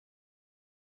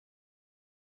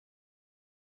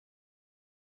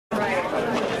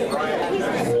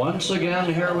Once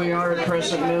again, here we are at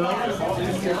Crescent Moon.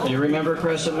 Do you remember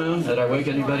Crescent Moon? Did I wake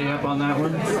anybody up on that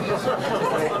one?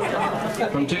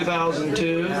 From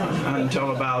 2002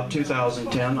 until about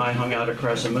 2010, I hung out at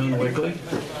Crescent Moon weekly.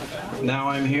 Now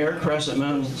I'm here. Crescent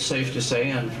Moon, safe to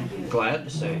say, and glad to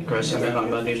say, Crescent Moon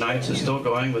on Monday nights is still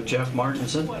going with Jeff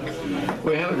Martinson.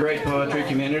 We have a great poetry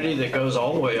community that goes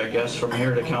all the way, I guess, from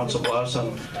here to Council Bluffs,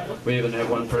 and we even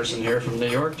have one person here from New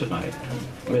York tonight.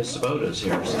 Miss Sabota's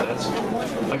here, so that's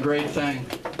a great thing.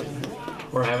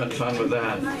 We're having fun with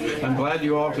that. I'm glad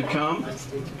you all could come.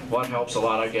 What helps a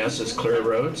lot, I guess, is clear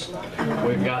roads.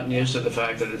 We've gotten used to the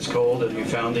fact that it's cold and you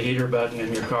found the heater button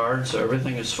in your car, so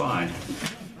everything is fine.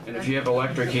 And if you have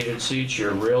electric heated seats,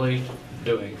 you're really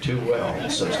doing too well.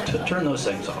 So to turn those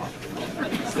things off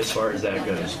as far as that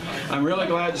goes. I'm really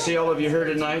glad to see all of you here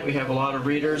tonight. We have a lot of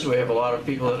readers. We have a lot of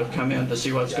people that have come in to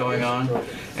see what's going on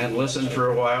and listen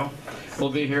for a while. We'll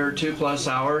be here 2+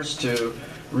 hours to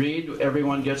read.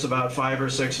 Everyone gets about 5 or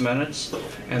 6 minutes,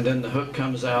 and then the hook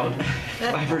comes out.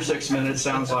 5 or 6 minutes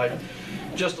sounds like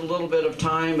just a little bit of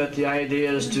time, but the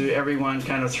idea is to everyone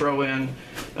kind of throw in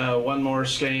one more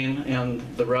skein in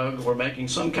the rug. We're making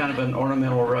some kind of an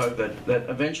ornamental rug that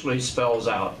eventually spells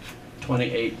out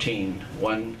 2018,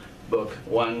 one book,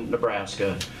 one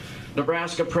Nebraska.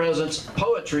 Nebraska Presents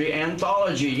Poetry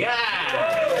Anthology.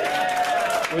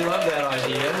 Yeah! We love that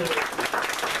idea.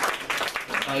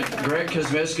 Greg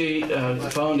Kosmiski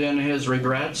phoned in his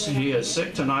regrets. He is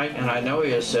sick tonight, and I know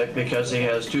he is sick because he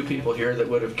has 2 people here that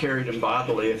would have carried him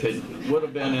bodily if it would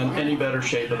have been in any better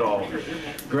shape at all.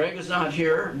 Greg is not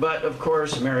here, but of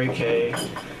course Mary Kay,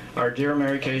 our dear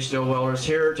Mary Kay Stillwell, is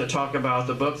here to talk about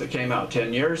the book that came out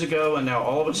 10 years ago and now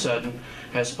all of a sudden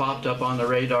has popped up on the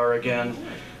radar again.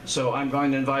 So I'm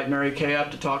going to invite Mary Kay up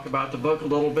to talk about the book a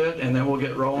little bit, and then we'll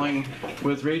get rolling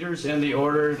with readers in the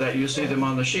order that you see them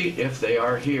on the sheet if they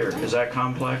are here. Is that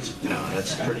complex? No,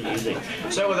 that's pretty easy.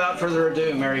 So without further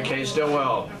ado, Mary Kay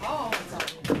Stillwell.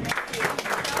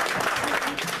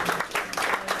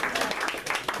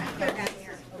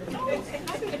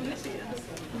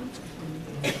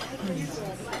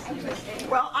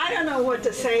 Well, I don't know what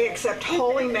to say except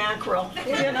holy mackerel,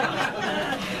 you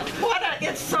know.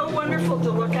 It's so wonderful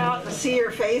to look out and see your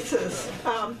faces.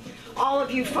 All of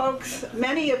you folks,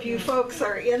 many of you folks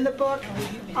are in the book,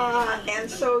 and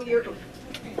so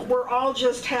we're all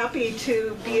just happy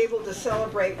to be able to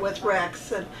celebrate with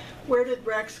Rex. And where did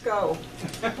Rex go?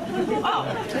 Oh,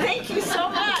 thank you so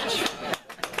much for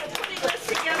putting this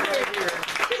together.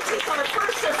 This is our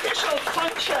first official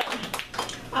function.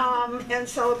 And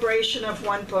celebration of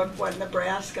One Book, One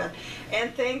Nebraska.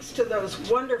 And thanks to those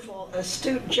wonderful,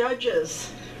 astute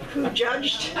judges who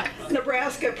judged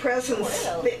Nebraska Presents,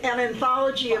 an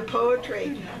anthology of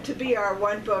poetry, to be our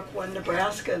One Book, One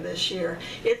Nebraska this year.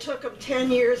 It took them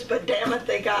 10 years, but damn it,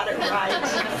 they got it right,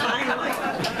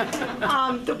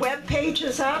 finally. The web page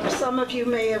is up. Some of you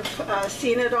may have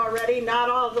seen it already. Not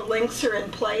all the links are in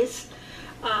place.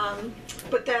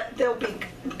 But they'll be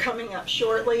coming up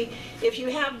shortly. If you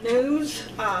have news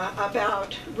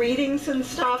about readings and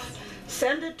stuff,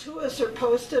 send it to us or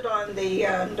post it on the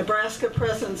Nebraska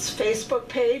Presents Facebook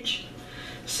page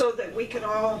so that we can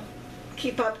all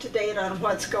keep up to date on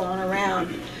what's going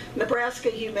around. Nebraska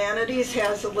Humanities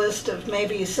has a list of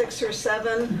maybe 6 or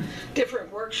 7 different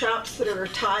workshops that are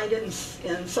tied in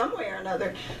some way or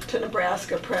another to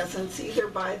Nebraska Presents, either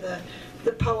by the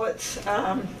poets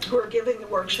who are giving the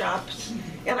workshops,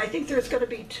 and I think there's going to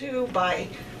be 2 by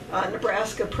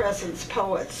Nebraska Presents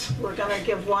poets. We're going to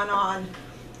give one on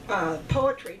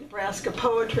poetry, Nebraska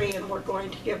poetry, and we're going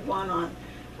to give one on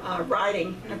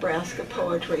writing Nebraska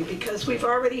poetry, because we've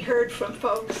already heard from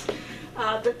folks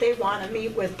that they want to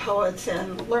meet with poets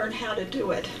and learn how to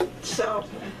do it. So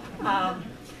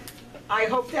I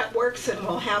hope that works, and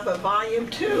we'll have a volume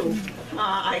 2,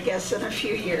 I guess, in a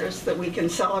few years that we can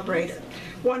celebrate at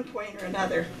one point or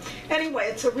another. Anyway,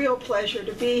 it's a real pleasure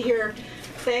to be here.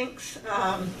 Thanks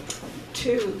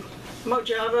to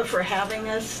Mojave for having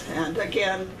us, and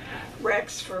again,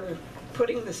 Rex for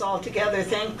putting this all together.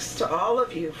 Thanks to all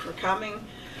of you for coming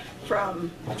from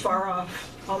far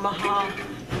off Omaha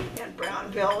and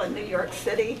Brownville and New York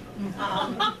City.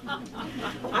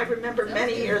 I remember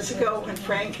many years ago when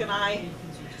Frank and I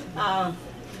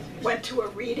went to a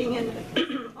reading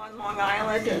on Long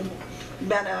Island and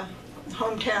met a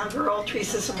hometown girl.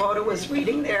 Teresa Sabota was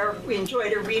reading there. We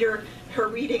enjoyed her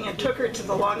reading and took her to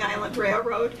the Long Island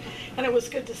Railroad, and it was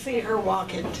good to see her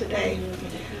walk in today.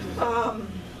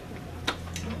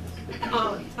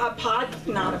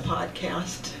 Not a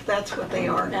podcast. That's what they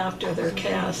are after they're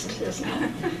cast, isn't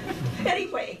it?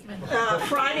 Anyway,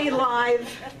 Friday Live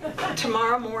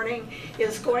tomorrow morning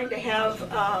is going to have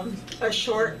a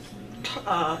short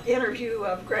interview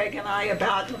of Greg and I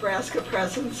about Nebraska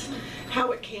Presence,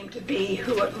 how it came to be,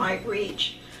 who it might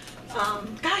reach.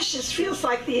 Gosh, this feels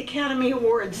like the Academy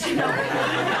Awards, you know.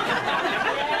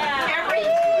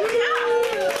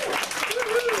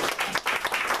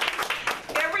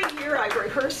 Every year I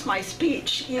rehearse my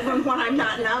speech, even when I'm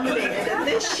not nominated. And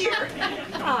this year,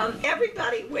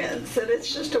 everybody wins, and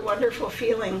it's just a wonderful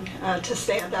feeling to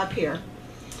stand up here.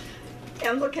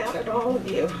 And look at it, all of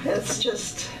you. It's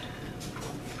just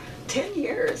 10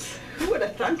 years. Who would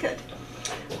have thunk it?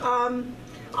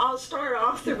 I'll start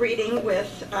off the reading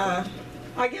with,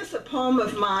 I guess, a poem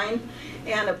of mine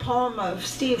and a poem of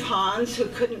Steve Hans, who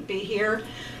couldn't be here.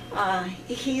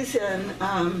 He's in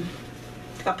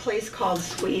a place called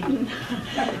Sweden,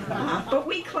 but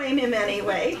we claim him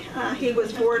anyway. He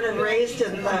was born and raised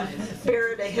in the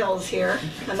Berida Hills here,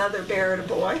 another Berida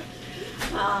boy.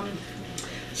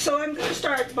 So I'm going to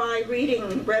start by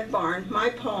reading Red Barn, my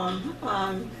poem,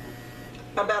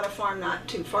 about a farm not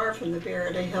too far from the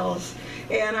Berida Hills.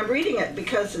 And I'm reading it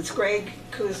because it's Greg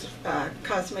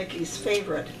Kosmicki's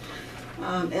favorite.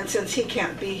 And since he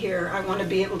can't be here, I want to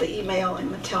be able to email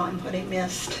him and tell him what he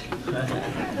missed.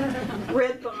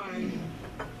 Red Barn.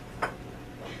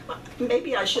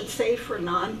 Maybe I should say for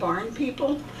non-barn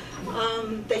people.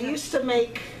 They used to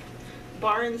make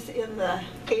barns in the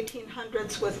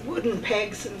 1800s with wooden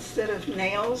pegs instead of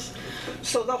nails.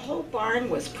 So the whole barn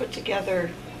was put together,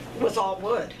 was all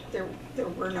wood. There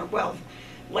were no, well,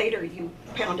 later you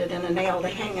pounded in a nail to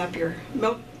hang up your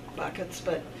milk buckets,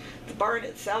 but the barn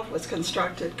itself was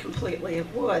constructed completely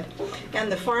of wood. And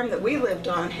the farm that we lived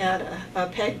on had a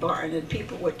peg barn, and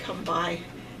people would come by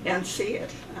and see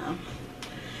it.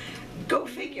 Go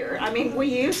figure. I mean, we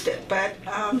used it, but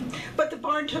the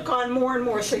barn took on more and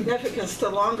more significance the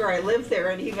longer I lived there,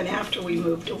 and even after we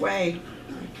moved away.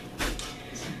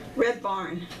 Red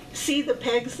Barn. See the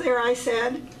pegs there, I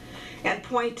said, and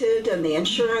pointed, and the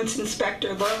insurance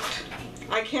inspector looked.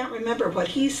 I can't remember what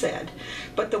he said,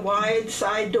 but the wide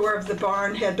side door of the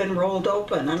barn had been rolled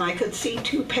open, and I could see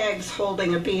two pegs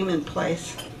holding a beam in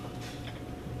place.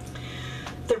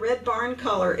 The red barn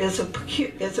color is a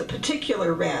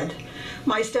particular red.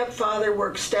 My stepfather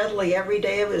worked steadily every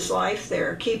day of his life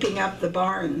there, keeping up the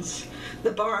barns.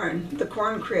 The barn, the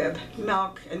corn crib,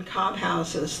 milk and cob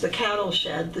houses, the cattle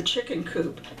shed, the chicken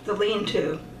coop, the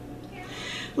lean-to.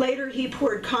 Later he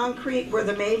poured concrete where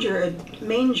the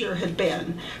manger had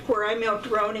been, where I milked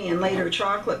Roni and later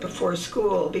chocolate before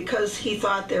school, because he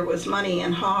thought there was money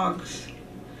in hogs.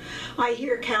 I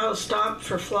hear cows stomp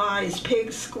for flies,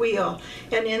 pigs squeal,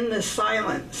 and in the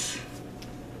silence.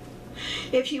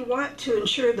 If you want to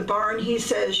insure the barn, he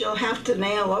says, you'll have to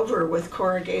nail over with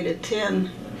corrugated tin.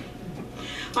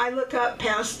 I look up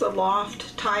past the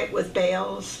loft, tight with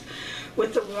bales,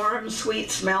 with the warm,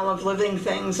 sweet smell of living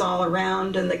things all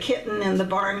around, and the kitten and the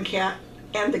barn cat,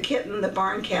 and the kitten the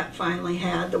barn cat finally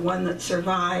had, the one that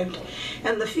survived,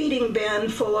 and the feeding bin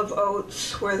full of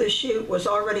oats where the chute was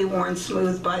already worn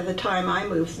smooth by the time I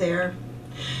moved there,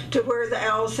 to where the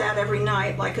owl sat every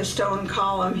night like a stone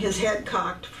column, his head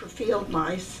cocked for field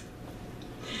mice.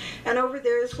 And over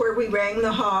there is where we rang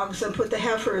the hogs and put the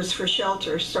heifers for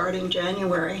shelter starting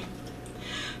January.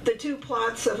 The two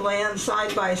plots of land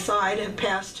side by side have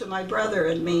passed to my brother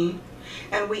and me,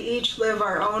 and we each live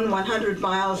our own 100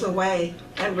 miles away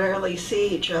and rarely see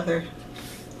each other.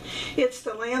 It's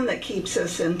the land that keeps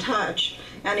us in touch,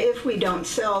 and if we don't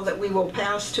sell, that we will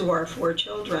pass to our 4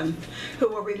 children, who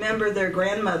will remember their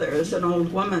grandmother as an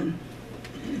old woman.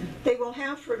 They will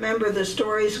half remember the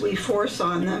stories we force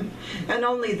on them, and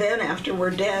only then after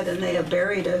we're dead and they have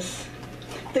buried us.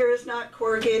 There is not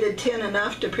corrugated tin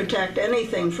enough to protect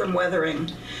anything from weathering,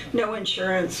 no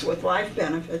insurance with life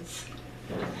benefits.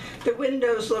 The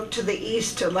windows look to the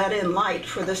east to let in light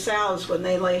for the sows when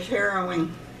they lay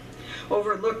farrowing,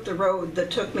 overlooked the road that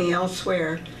took me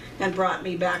elsewhere and brought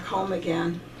me back home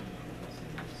again.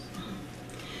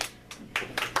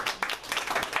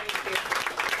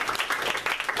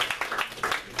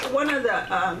 One of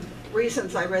the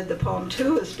reasons I read the poem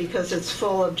too is because it's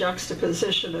full of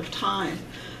juxtaposition of time,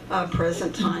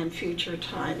 present time, future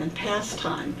time, and past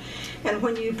time. And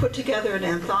when you put together an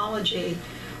anthology,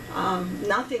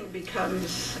 nothing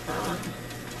becomes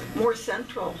more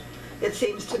central, it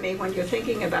seems to me, when you're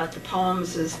thinking about the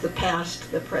poems, is the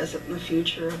past, the present, and the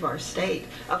future of our state,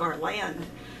 of our land,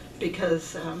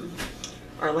 because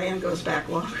our land goes back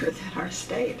longer than our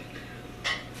state.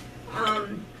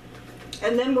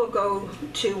 And then we'll go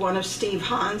to one of Steve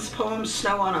Hahn's poems,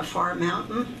 Snow on a Far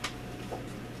Mountain.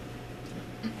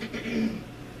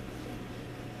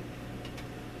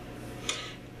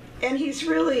 And he's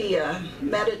really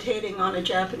meditating on a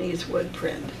Japanese wood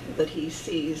print that he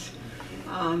sees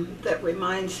that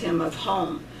reminds him of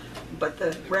home. But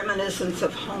the reminiscence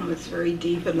of home is very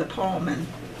deep in the poem. And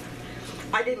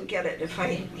I didn't get it if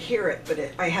I hear it, but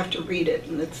I have to read it,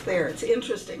 and it's there. It's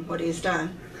interesting what he's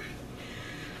done.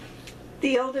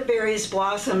 The elderberry's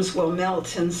blossoms will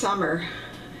melt in summer,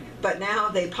 but now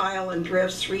they pile in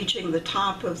drifts, reaching the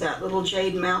top of that little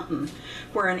jade mountain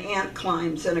where an ant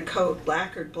climbs in a coat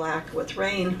lacquered black with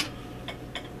rain.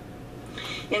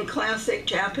 In classic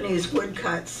Japanese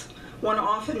woodcuts, one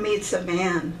often meets a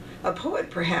man, a poet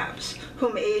perhaps,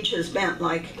 whom age has bent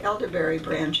like elderberry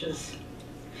branches.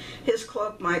 His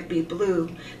cloak might be blue,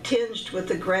 tinged with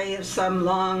the gray of some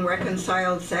long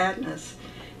reconciled sadness,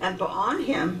 and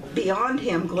beyond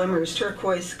him glimmers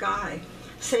turquoise sky,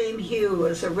 same hue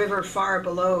as a river far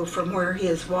below from where he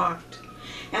has walked,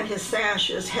 and his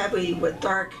sash is heavy with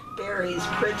dark berries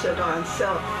printed on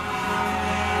silk.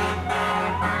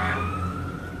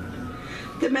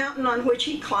 The mountain on which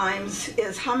he climbs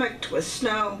is hummocked with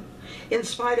snow, in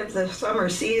spite of the summer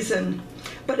season,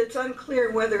 but it's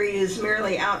unclear whether he is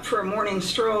merely out for a morning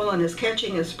stroll and is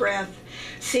catching his breath,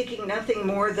 seeking nothing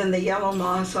more than the yellow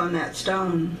moss on that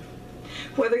stone.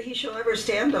 Whether he shall ever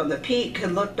stand on the peak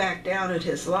and look back down at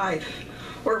his life,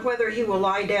 or whether he will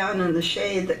lie down in the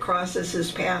shade that crosses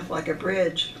his path like a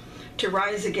bridge, to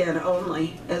rise again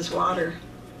only as water.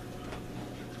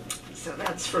 So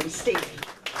that's from Steve.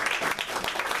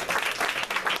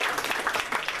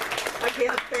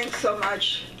 Again, thanks so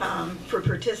much for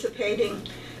participating,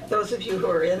 those of you who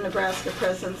are in Nebraska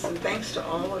Presents, and thanks to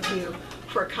all of you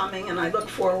for coming, and I look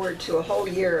forward to a whole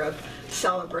year of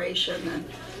celebration, and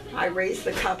I raise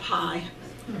the cup high.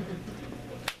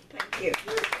 Thank you.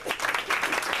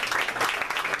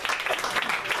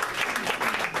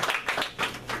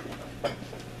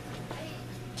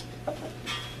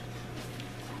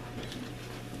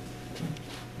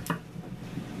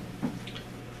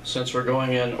 Since we're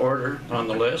going in order on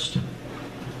the list,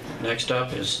 next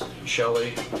up is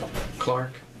Shelley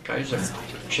Clark Kaiser.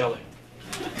 Shelley.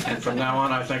 And from now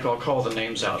on, I think I'll call the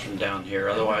names out from down here.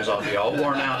 Otherwise, I'll be all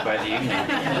worn out by the evening.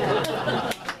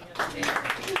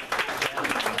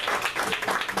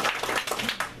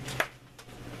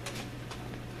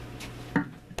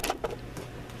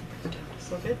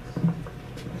 So good.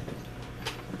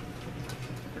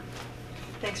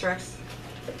 Thanks, Rex.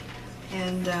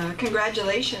 And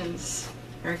congratulations,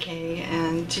 RK,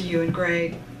 and to you and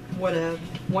Greg. What a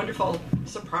wonderful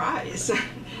surprise,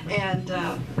 and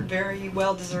very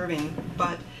well deserving.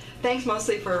 But thanks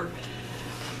mostly for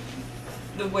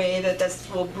the way that this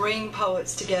will bring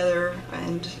poets together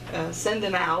and send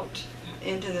them out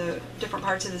into the different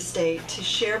parts of the state to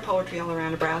share poetry all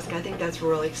around Nebraska. I think that's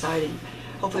really exciting.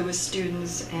 Hopefully with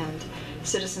students and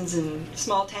citizens in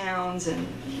small towns and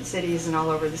cities and all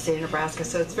over the state of Nebraska.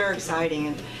 So it's very exciting,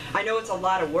 and I know it's a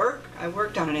lot of work. I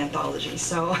worked on an anthology,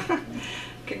 so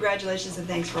congratulations and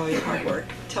thanks for all your hard work.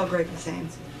 Tell Greg the same.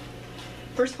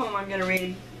 First poem I'm going to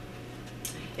read.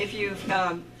 If you've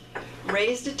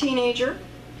raised a teenager,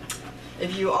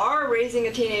 if you are raising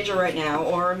a teenager right now,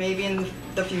 or maybe in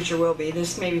the future will be,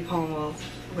 this maybe poem will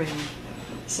bring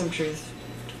some truth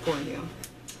for you.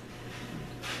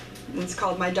 It's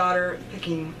called My Daughter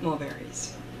Picking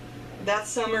Mulberries. That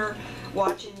summer,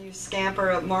 watching you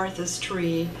scamper up Martha's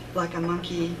tree like a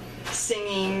monkey,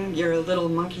 singing your little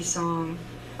monkey song,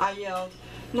 I yelled,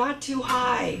 "Not too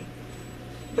high!"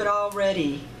 But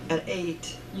already, at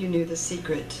 8, you knew the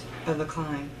secret of the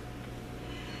climb.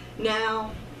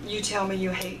 Now, you tell me you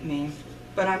hate me,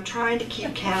 but I'm trying to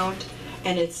keep count,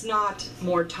 and it's not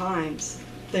more times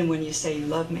than when you say you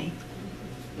love me.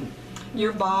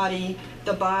 Your body,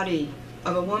 the body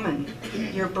of a woman.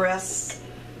 Your breasts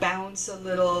bounce a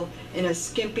little in a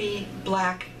skimpy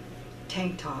black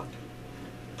tank top,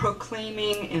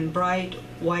 proclaiming in bright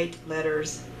white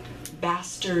letters,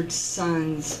 "Bastard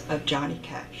sons of Johnny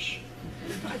Cash."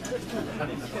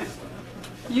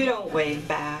 You don't wave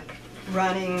back,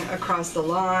 running across the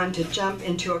lawn to jump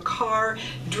into a car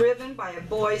driven by a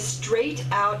boy straight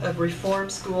out of reform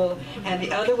school, and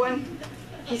the other one,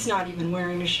 he's not even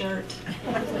wearing a shirt.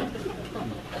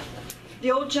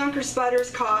 The old junker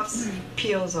sputters, coughs,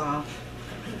 peels off.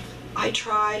 I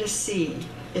try to see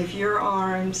if your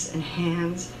arms and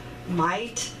hands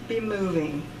might be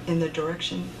moving in the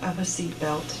direction of a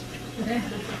seatbelt.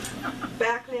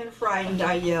 Back then, frightened,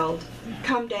 I yelled,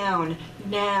 "Come down,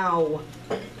 now!"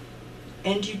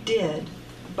 And you did.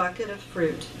 Bucket of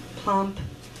fruit, plump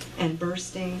and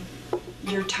bursting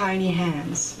your tiny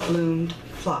hands bloomed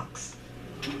phlox.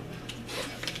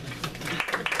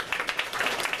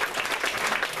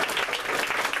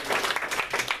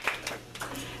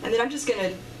 And then I'm just going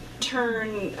to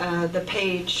turn the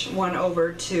page one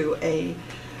over to a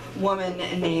woman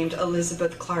named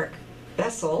Elizabeth Clark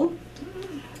Bessel,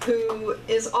 who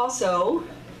is also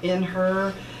in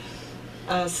her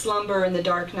slumber in the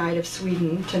dark night of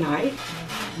Sweden tonight.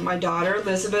 My daughter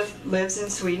Elizabeth lives in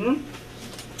Sweden,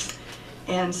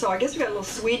 and so I guess we got a little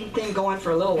Sweden thing going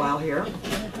for a little while here.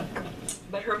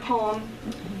 But her poem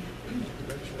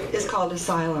is called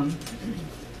Asylum.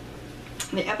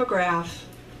 The epigraph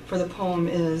for the poem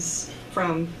is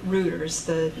from Reuters,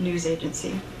 the news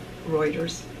agency,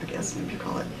 Reuters, I guess maybe you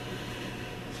call it.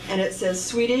 And it says,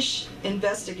 Swedish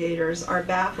investigators are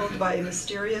baffled by a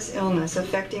mysterious illness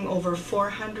affecting over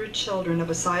 400 children of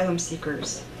asylum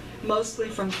seekers, mostly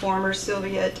from former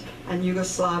Soviet and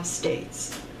Yugoslav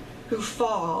states, who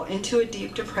fall into a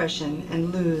deep depression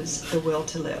and lose the will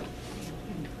to live.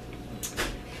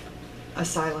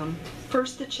 Asylum.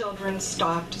 First the children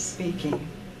stopped speaking.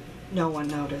 No one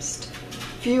noticed.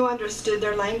 Few understood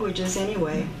their languages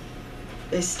anyway.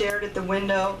 They stared at the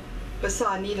window, but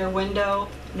saw neither window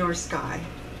nor sky,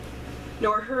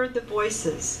 nor heard the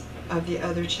voices of the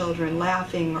other children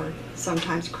laughing or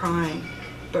sometimes crying,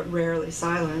 but rarely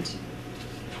silent.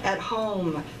 At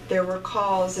home, there were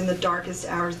calls in the darkest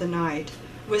hours of the night,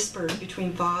 whispered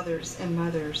between fathers and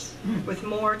mothers, with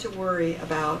more to worry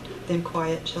about than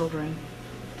quiet children.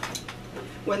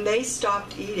 When they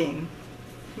stopped eating,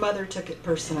 Mother took it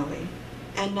personally.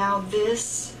 And now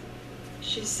this,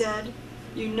 she said,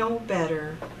 you know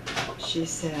better, she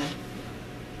said.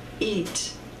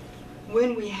 Eat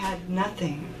when we had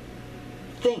nothing.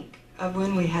 Think of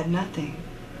when we had nothing.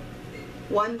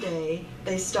 One day,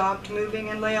 they stopped moving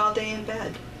and lay all day in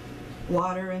bed.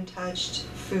 Water untouched,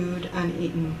 food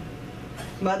uneaten.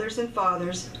 Mothers and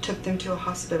fathers took them to a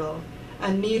hospital.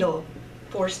 A needle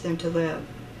forced them to live.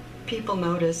 People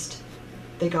noticed.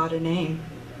 They got a name.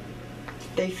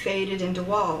 They faded into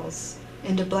walls,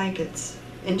 into blankets,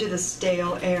 into the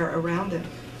stale air around them.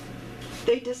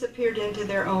 They disappeared into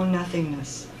their own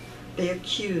nothingness. They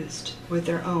accused with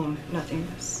their own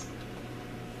nothingness.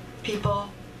 People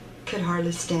could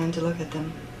hardly stand to look at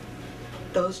them.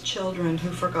 Those children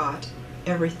who forgot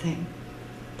everything.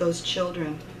 Those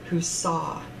children who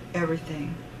saw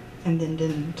everything and then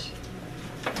didn't.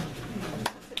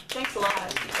 Thanks a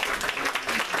lot.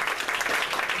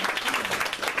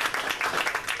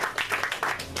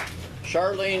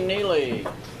 Charlene Neely.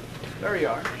 There you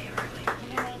are.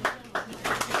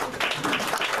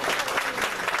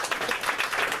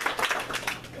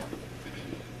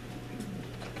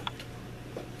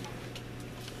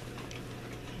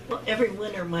 Well, every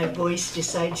winter my voice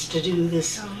decides to do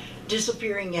this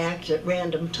disappearing act at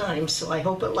random times, so I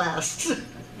hope it lasts.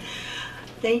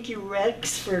 Thank you,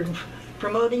 Rex, for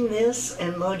promoting this,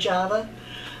 and Mojava.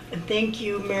 And thank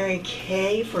you, Mary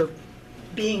Kay, for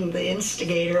being the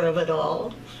instigator of it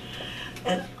all.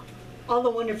 And all the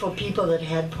wonderful people that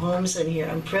had poems in here.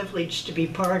 I'm privileged to be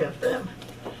part of them.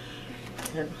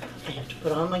 And I have to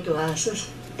put on my glasses.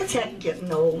 It's heck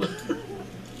getting old.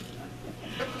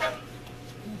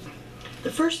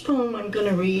 The first poem I'm going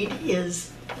to read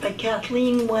is by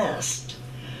Kathleen West.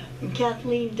 And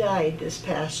Kathleen died this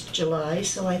past July,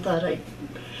 so I thought I'd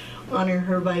honor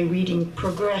her by reading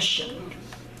Progression.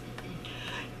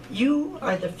 You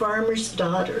are the farmer's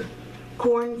daughter,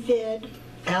 corn-fed,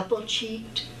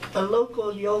 apple-cheeked, a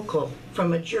local yokel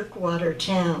from a jerkwater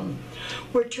town,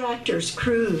 where tractors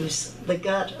cruise the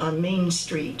gut on Main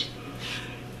Street,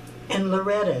 and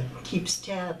Loretta keeps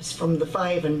tabs from the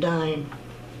 5 and dime.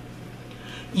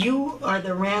 You are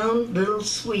the round little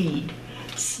Swede,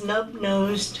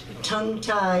 snub-nosed,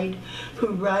 tongue-tied, who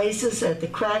rises at the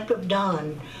crack of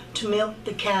dawn to milk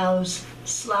the cows,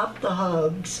 slop the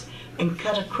hogs, and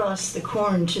cut across the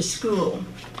corn to school.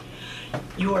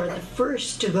 You are the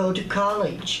first to go to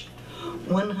college,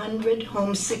 100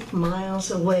 homesick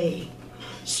miles away,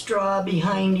 straw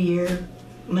behind ear,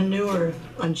 manure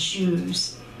on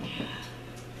shoes,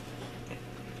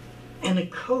 and a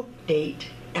Coke date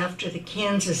after the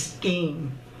Kansas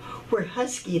game, where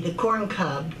Husky the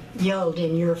corncob yelled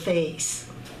in your face.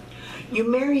 You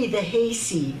marry the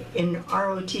hayseed in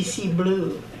ROTC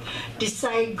blue,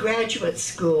 decide graduate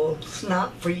school's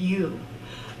not for you,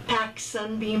 pack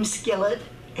Sunbeam skillet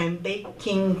and bake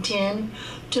King tin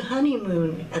to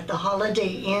honeymoon at the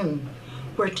Holiday Inn,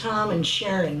 where Tom and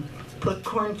Sharon put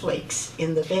cornflakes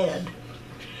in the bed.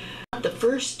 Not the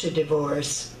first to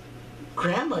divorce,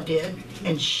 Grandma did,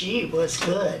 and she was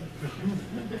good.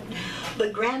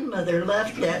 But grandmother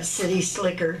left that city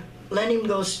slicker, let him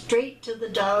go straight to the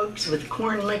dogs with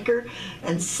corn liquor,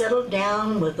 and settled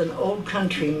down with an old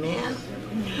country man.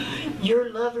 Your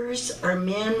lovers are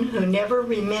men who never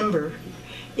remember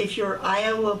if you're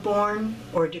Iowa born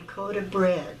or Dakota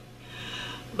bred.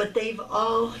 But they've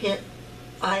all hit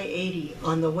I-80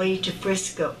 on the way to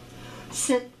Frisco,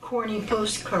 sent corny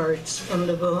postcards from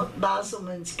the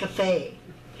Baselman's Cafe.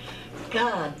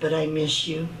 God, but I miss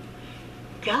you.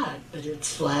 God, but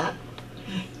it's flat.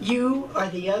 You are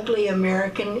the ugly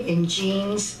American in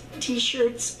jeans,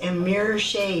 t-shirts, and mirror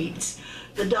shades.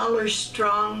 The dollar's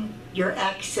strong, your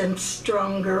accent's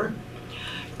stronger.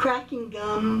 Cracking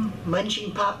gum,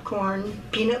 munching popcorn,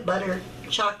 peanut butter,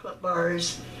 chocolate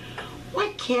bars.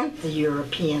 Why can't the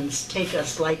Europeans take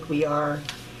us like we are?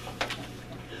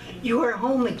 You are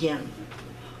home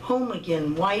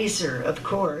again, wiser, of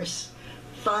course.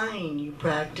 Fine, you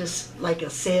practice like a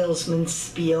salesman's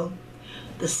spiel.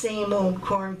 The same old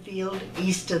cornfield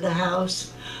east of the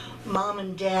house, mom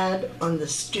and dad on the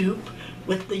stoop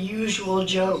with the usual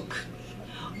joke.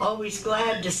 Always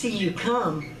glad to see you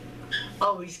come,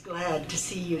 always glad to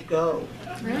see you go.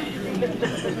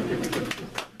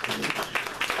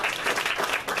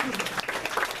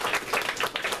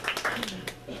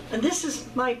 And this is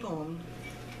my poem.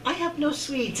 I have no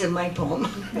Swedes in my poem.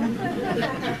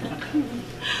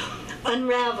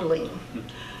 Unraveling.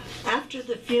 After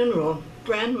the funeral,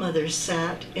 grandmother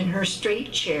sat in her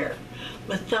straight chair,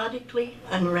 methodically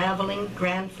unraveling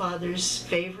grandfather's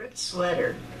favorite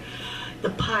sweater, the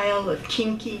pile of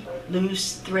kinky,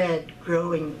 loose thread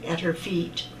growing at her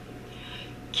feet,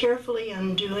 carefully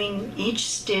undoing each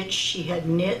stitch she had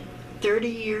knit 30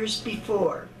 years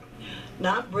before,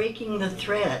 not breaking the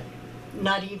thread,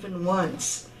 not even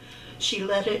once. She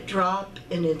let it drop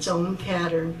in its own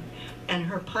pattern, and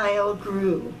her pile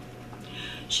grew.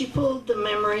 She pulled the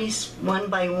memories one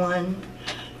by one,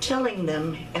 telling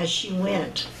them as she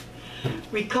went,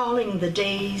 recalling the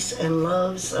days and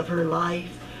loves of her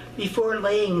life before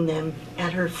laying them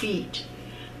at her feet,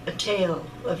 a tale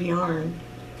of yarn.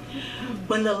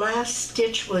 When the last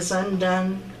stitch was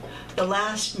undone, the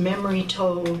last memory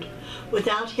told,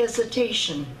 without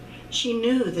hesitation, she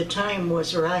knew the time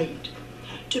was right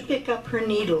to pick up her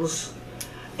needles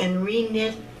and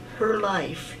re-knit her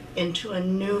life into a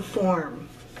new form.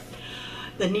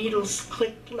 The needles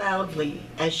clicked loudly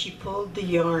as she pulled the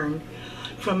yarn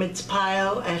from its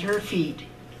pile at her feet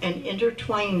and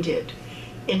intertwined it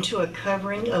into a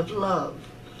covering of love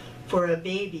for a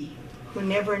baby who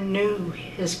never knew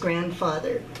his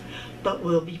grandfather, but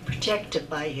will be protected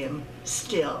by him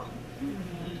still.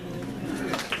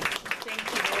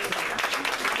 Thank you very much.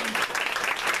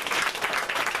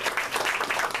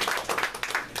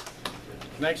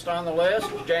 Next on the list,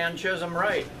 Jan Chisholm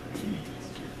Wright.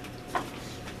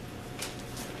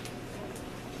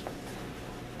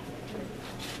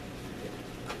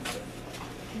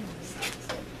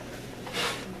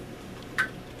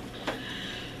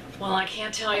 Well, I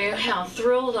can't tell you how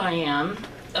thrilled I am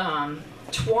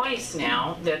twice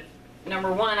now that,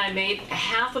 number one, I made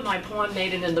half of my poem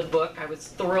made it in the book. I was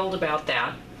thrilled about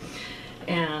that.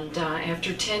 And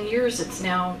after 10 years, it's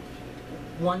now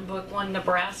one book, one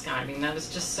Nebraska. I mean, that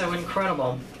is just so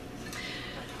incredible.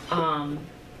 And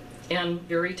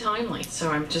very timely, so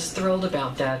I'm just thrilled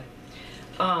about that.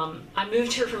 I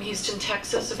moved here from Houston,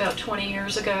 Texas about 20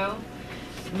 years ago.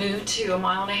 Moved to 1.5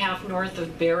 miles north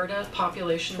of Berida,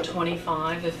 population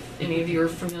 25, if any of you are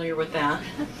familiar with that.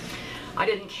 I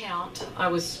didn't count. I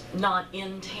was not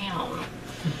in town,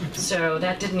 so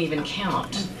that didn't even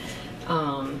count.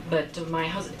 But my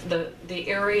husband, the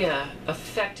area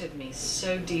affected me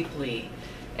so deeply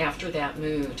after that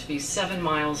move, to be 7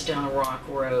 miles down a rock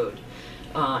road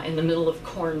in the middle of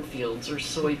cornfields or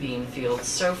soybean fields,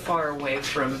 so far away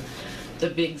from the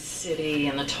big city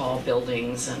and the tall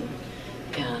buildings and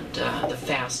the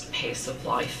fast pace of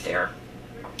life there.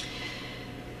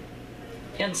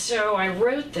 And so I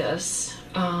wrote this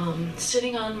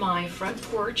sitting on my front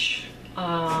porch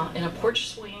in a porch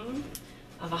swing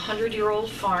of a 100-year-old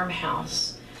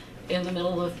farmhouse in the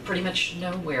middle of pretty much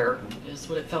nowhere, is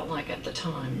what it felt like at the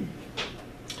time.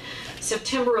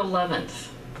 September 11th.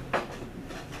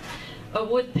 A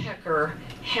woodpecker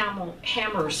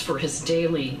hammers for his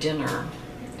daily dinner.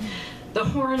 The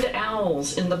horned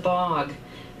owls in the bog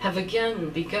have again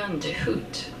begun to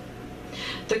hoot.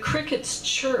 The crickets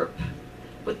chirp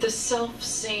with the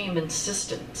self-same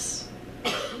insistence.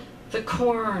 The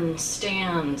corn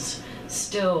stands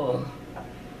still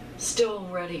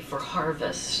ready for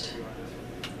harvest.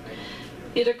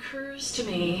 It occurs to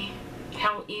me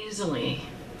how easily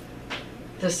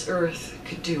this earth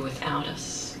could do without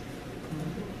us.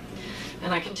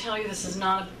 And I can tell you this is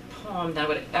not a poem that I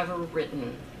would have ever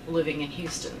written living in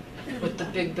Houston, with the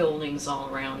big buildings all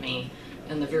around me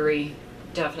and the very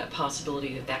definite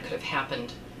possibility that that could have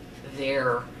happened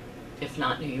there, if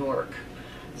not New York.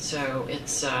 So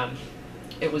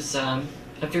it was a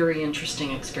very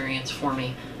interesting experience for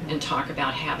me, and talk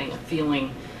about having a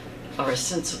feeling or a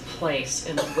sense of place,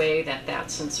 and the way that that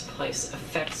sense of place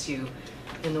affects you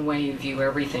in the way you view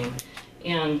everything.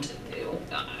 And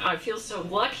I feel so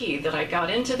lucky that I got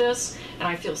into this, and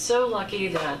I feel so lucky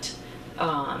that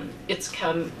it's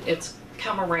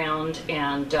come around,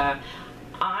 and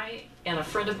I and a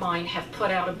friend of mine have put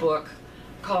out a book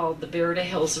called The Berida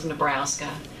Hills of Nebraska,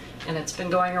 and it's been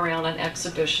going around an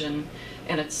exhibition,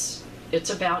 and it's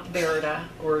about Berida,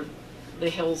 or the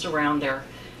hills around there.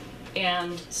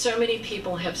 And so many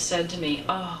people have said to me,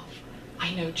 "Oh,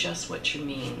 I know just what you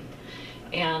mean."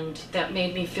 And that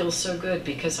made me feel so good,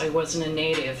 because I wasn't a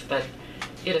native, but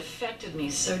it affected me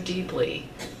so deeply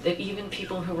that even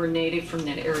people who were native from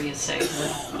that area say,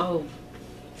 "Oh,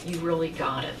 you really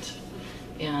got it."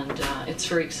 And it's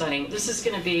very exciting. This is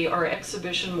going to be, our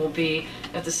exhibition will be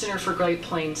at the Center for Great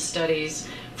Plains Studies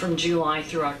from July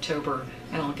through October,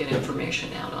 and I'll get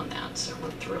information out on that, so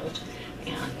we're thrilled.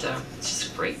 And it's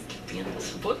just great to be in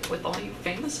this book with all you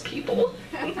famous people.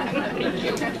 Thank you.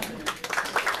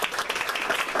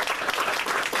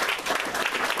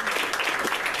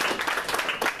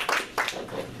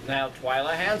 Now,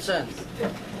 Twyla Hansen.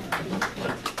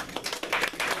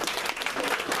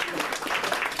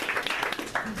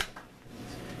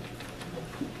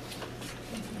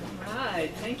 All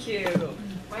right, thank you.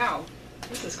 Wow,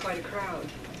 this is quite a crowd.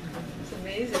 It's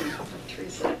amazing,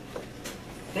 Teresa.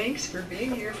 Thanks for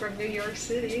being here from New York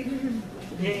City.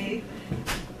 Yay.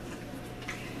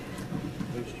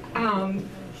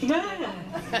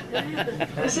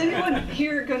 Is anyone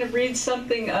here going to read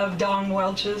something of Don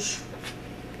Welch's?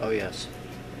 Oh, yes.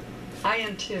 I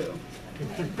am too.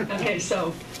 Okay,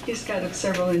 so he's got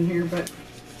several in here, but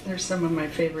there's some of my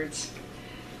favorites.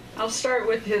 I'll start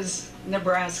with his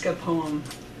Nebraska poem.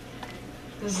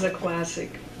 This is a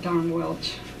classic, Don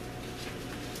Welch.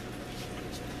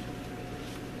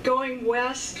 Going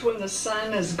west when the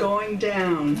sun is going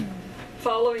down,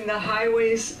 following the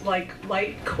highways like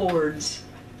light cords.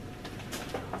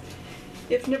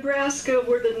 If Nebraska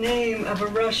were the name of a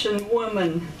Russian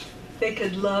woman, they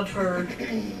could love her.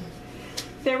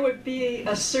 There would be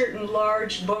a certain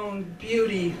large-boned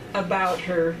beauty about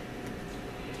her.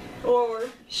 Or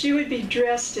she would be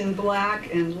dressed in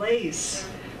black and lace.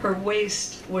 Her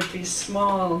waist would be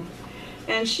small,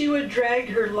 and she would drag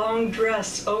her long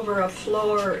dress over a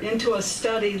floor into a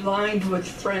study lined with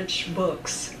French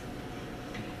books.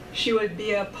 She would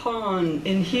be a pawn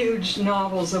in huge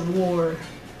novels of war.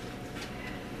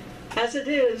 As it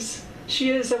is,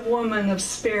 she is a woman of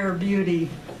spare beauty,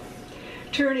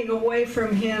 turning away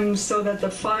from him so that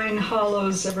the fine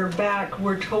hollows of her back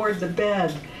were toward the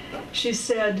bed. She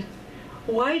said,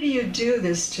 "Why do you do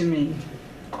this to me?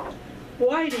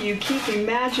 Why do you keep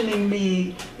imagining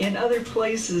me in other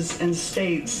places and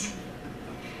states?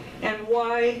 And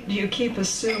why do you keep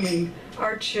assuming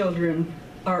our children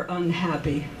are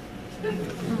unhappy?" That's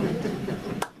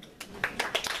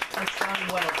Don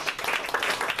Welch.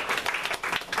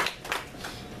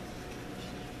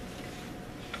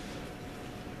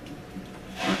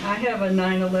 I have a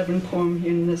 9/11 poem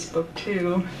in this book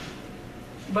too,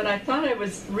 but I thought I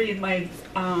would read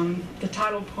the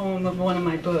title poem of one of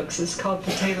my books. It's called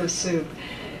Potato Soup.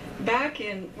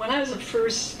 When I was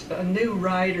a new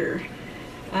writer,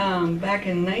 back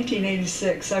in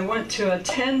 1986, I went to a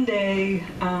 10-day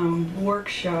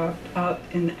workshop up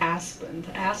in Aspen,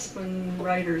 the Aspen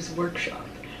Writers Workshop,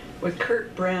 with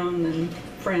Kurt Brown and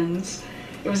friends.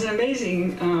 It was an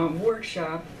amazing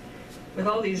workshop with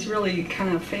all these really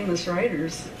kind of famous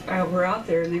writers were out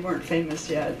there, and they weren't famous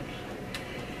yet.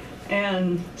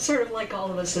 And sort of like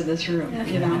all of us in this room,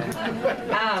 you know.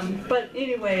 But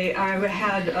anyway, I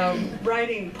had a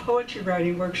poetry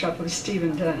writing workshop with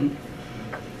Stephen Dunn.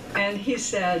 And he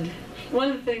said, one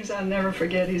of the things I'll never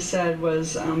forget, he said,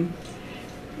 was,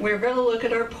 we were going to look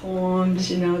at our poems,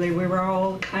 you know, we were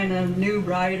all kind of new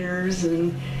writers,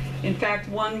 and in fact,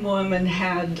 one woman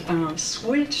had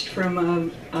switched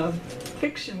from a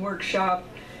fiction workshop,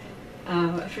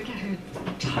 I forget who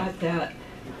taught that,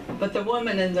 but the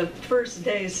woman in the first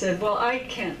day said, "Well, I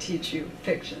can't teach you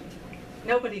fiction.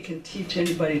 Nobody can teach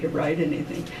anybody to write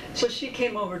anything." So she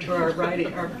came over to our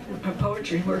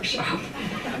poetry workshop.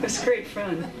 It was great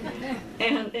fun.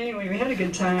 And anyway, we had a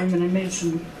good time, and I made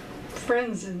some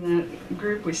friends in that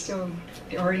group. We still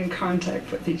are in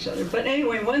contact with each other. But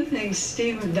anyway, one thing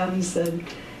Stephen Dunn said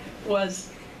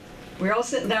was, we were all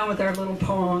sitting down with our little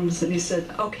poems, and he said,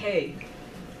 okay,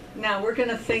 now we're going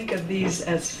to think of these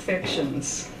as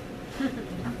fictions.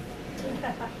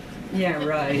 Yeah,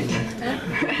 right.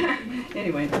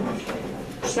 Anyway,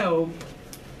 so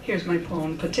here's my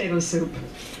poem, Potato Soup.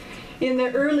 In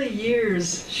the early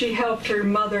years, she helped her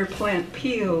mother plant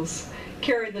peels,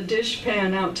 carry the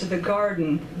dishpan out to the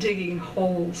garden, digging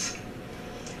holes.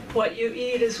 What you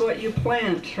eat is what you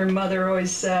plant, her mother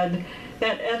always said,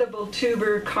 that edible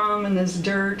tuber common as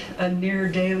dirt, a near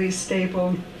daily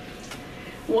staple.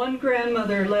 One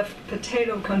grandmother left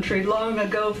potato country long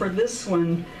ago for this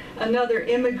one, another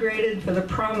immigrated for the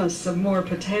promise of more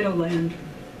potato land.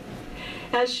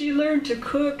 As she learned to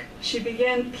cook, she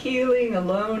began peeling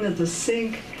alone at the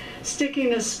sink,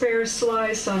 sticking a spare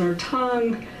slice on her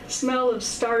tongue, smell of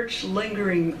starch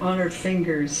lingering on her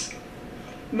fingers.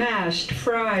 Mashed,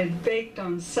 fried, baked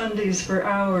on Sundays for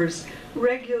hours,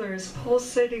 regular as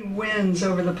pulsating winds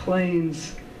over the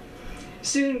plains.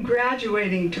 Soon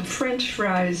graduating to French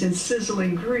fries in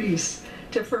sizzling grease,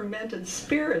 to fermented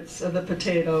spirits of the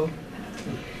potato.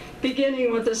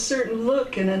 Beginning with a certain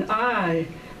look in an eye,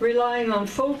 relying on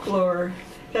folklore,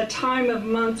 that time of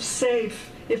month safe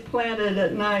if planted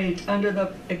at night under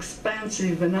the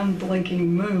expansive and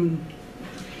unblinking moon.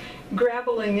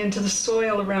 Grappling into the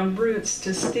soil around roots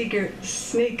to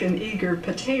sneak an eager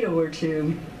potato or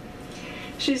two.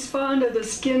 She's fond of the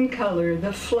skin color,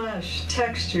 the flesh,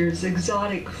 textures,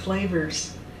 exotic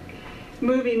flavors.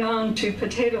 Moving on to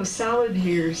potato salad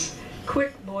years,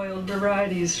 quick-boiled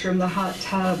varieties from the hot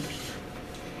tub.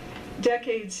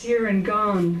 Decades here and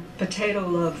gone, potato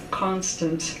love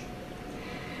constant.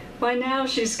 By now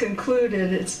she's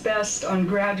concluded it's best on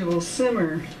gradual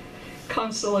simmer,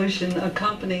 consolation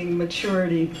accompanying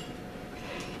maturity.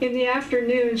 In the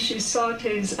afternoon, she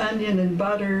sautés onion and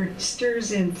butter,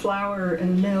 stirs in flour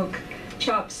and milk,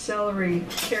 chops celery,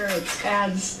 carrots,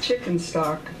 adds chicken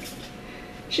stock.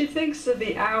 She thinks of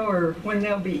the hour when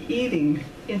they'll be eating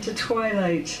into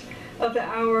twilight, of the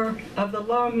hour of the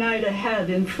long night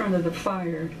ahead in front of the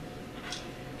fire.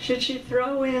 Should she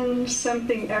throw in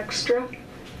something extra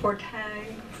for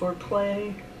tang, for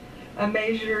play, a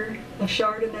measure of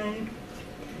Chardonnay?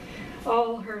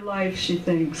 All her life, she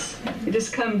thinks, it has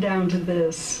come down to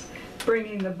this,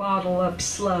 bringing the bottle up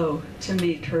slow to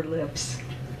meet her lips.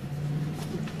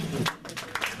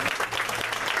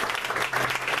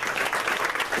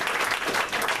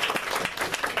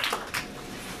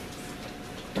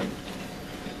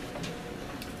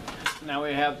 Now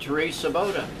we have Teresa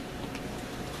Boda.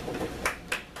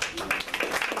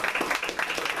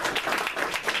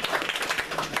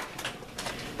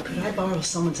 Could I borrow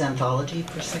someone's anthology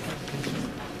for a second?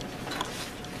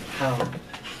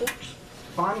 Oops.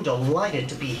 I'm delighted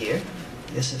to be here.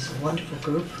 This is a wonderful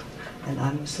group, and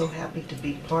I'm so happy to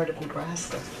be part of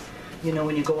Nebraska. You know,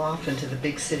 when you go off into the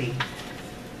big city,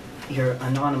 you're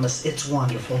anonymous. It's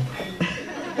wonderful.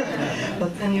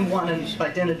 But then you want an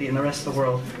identity in the rest of the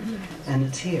world, and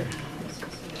it's here.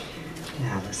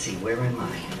 Now, let's see, where am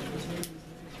I?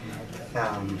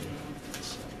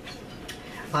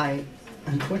 I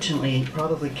unfortunately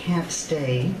probably can't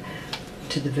stay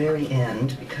to the very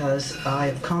end because I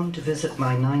have come to visit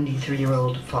my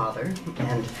 93-year-old father,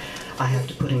 and I have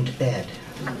to put him to bed.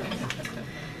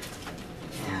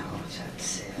 Now, that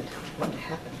said, what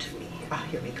happened to me? Ah,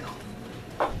 here we go.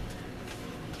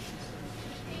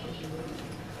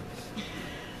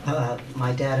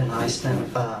 My dad and I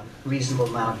spent a reasonable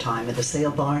amount of time at the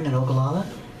sale barn in Ogallala.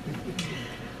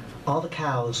 All the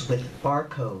cows with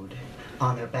barcode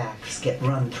on their backs get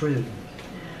run through.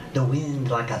 The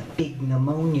wind like a big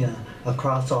pneumonia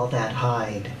across all that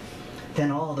hide.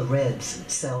 Then all the reds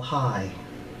sell high.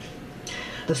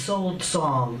 The sold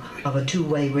song of a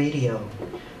two-way radio.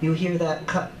 You hear that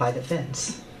cut by the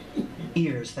fence.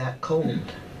 Ears that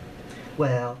cold.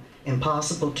 Well,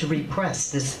 impossible to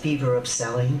repress this fever of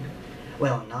selling.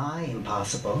 Well, nigh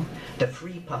impossible. The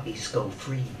free puppies go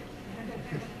free.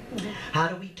 How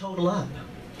do we total up?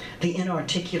 The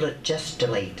inarticulate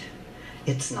gesticulate.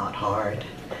 It's not hard.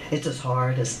 It's as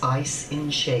hard as ice in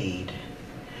shade.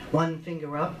 One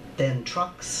finger up, then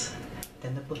trucks,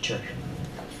 then the butcher.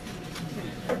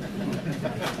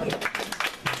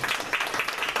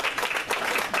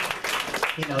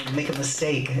 You know, you make a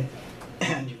mistake,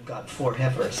 and you've got 4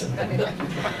 heifers.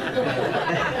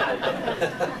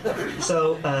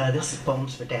 So this is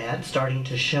Poems for Dad, starting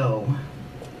to show.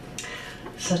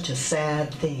 Such a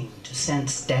sad thing to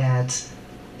sense Dad's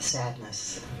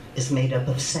sadness is made up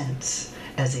of sense,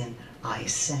 as in I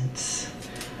sense,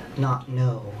 not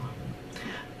know.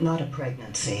 Not a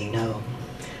pregnancy, no.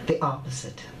 The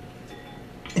opposite.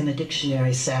 In the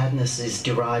dictionary, sadness is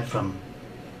derived from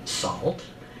salt,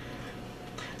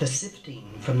 the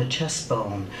sifting from the chest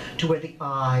bone to where the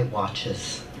eye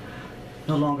watches,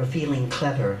 no longer feeling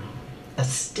clever, a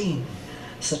sting,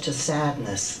 such a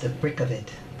sadness, the brick of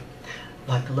it.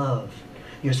 Like love,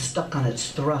 you're stuck on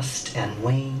its thrust and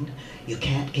wane, you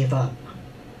can't give up.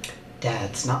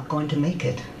 Dad's not going to make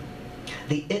it.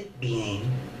 The it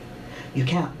being, you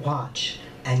can't watch,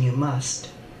 and you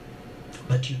must,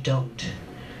 but you don't.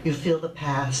 You feel the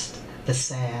past, the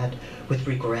sad, with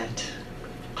regret,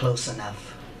 close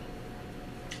enough.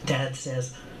 Dad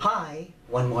says, hi,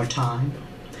 one more time.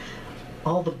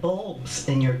 All the bulbs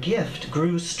in your gift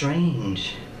grew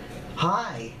strange.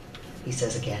 Hi, he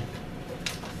says again.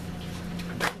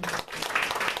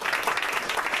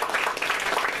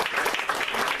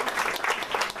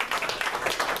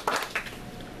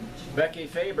 Becky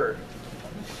Faber.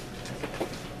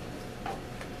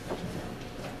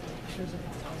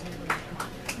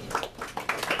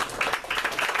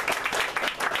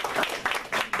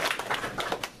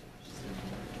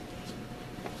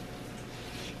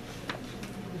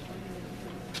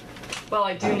 Well,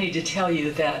 I do need to tell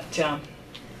you that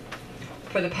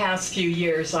for the past few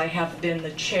years, I have been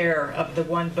the chair of the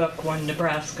One Book, One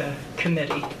Nebraska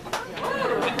committee.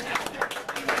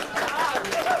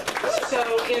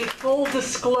 So in full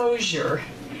disclosure,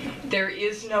 there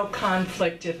is no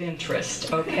conflict of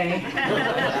interest, okay?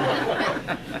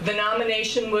 The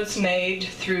nomination was made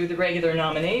through the regular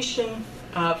nomination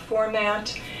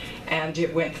format, and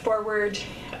it went forward.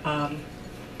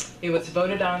 It was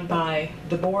voted on by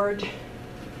the board.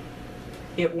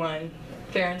 It won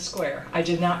fair and square. I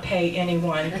did not pay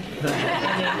anyone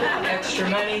any extra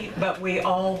money, but we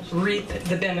all reap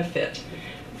the benefit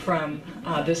from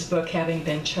this book having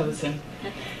been chosen.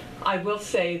 I will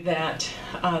say that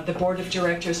the board of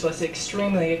directors was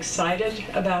extremely excited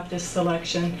about this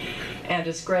selection, and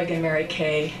as Greg and Mary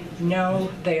Kay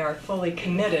know, they are fully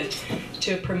committed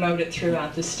to promote it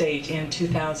throughout the state in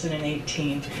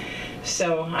 2018.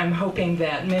 So I'm hoping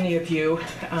that many of you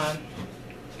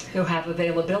who have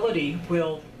availability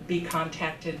will be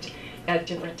contacted at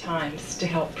different times to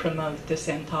help promote this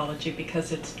anthology,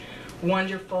 because it's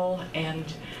wonderful, and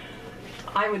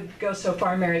I would go so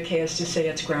far, Mary Kay, as to say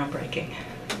it's groundbreaking.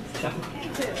 So.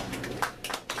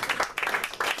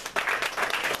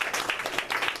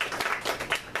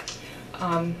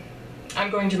 I'm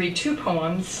going to read two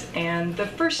poems, and the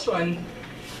first one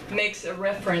makes a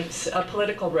reference, a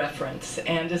political reference,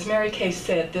 and as Mary Kay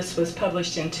said, this was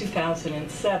published in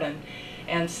 2007,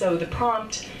 and so the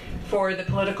prompt for the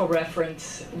political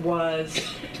reference was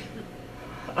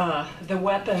the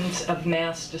weapons of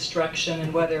mass destruction,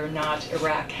 and whether or not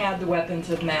Iraq had the weapons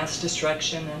of mass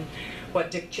destruction, and what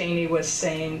Dick Cheney was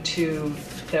saying to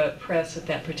the press at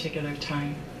that particular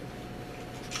time.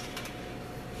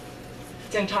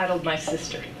 It's entitled My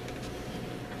Sister.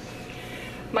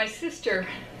 My sister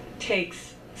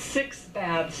takes 6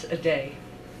 baths a day,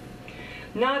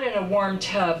 not in a warm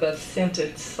tub of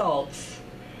scented salts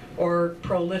or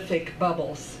prolific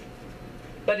bubbles,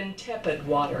 but in tepid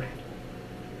water.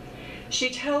 She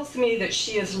tells me that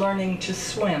she is learning to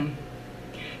swim,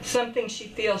 something she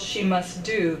feels she must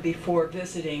do before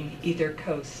visiting either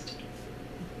coast.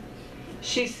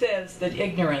 She says that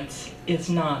ignorance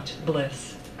is not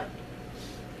bliss.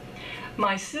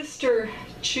 My sister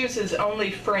chooses only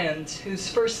friends whose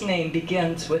first name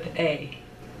begins with A.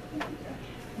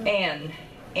 Anne,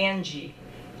 Angie,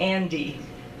 Andy,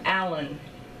 Alan,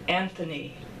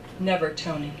 Anthony, never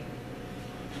Tony.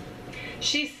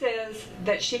 She says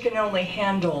that she can only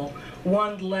handle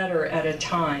one letter at a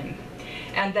time,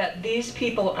 and that these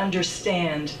people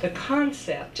understand the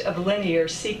concept of linear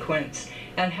sequence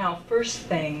and how first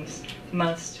things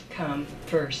must come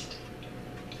first.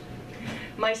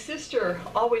 My sister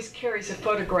always carries a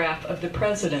photograph of the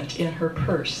president in her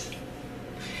purse.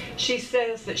 She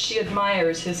says that she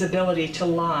admires his ability to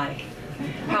lie,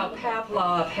 how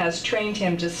Pavlov has trained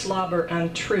him to slobber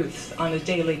untruths on a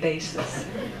daily basis.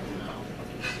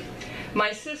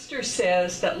 My sister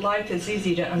says that life is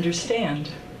easy to understand,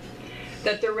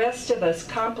 that the rest of us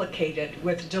complicate it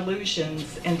with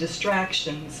delusions and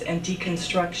distractions and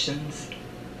deconstructions.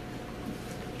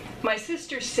 My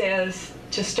sister says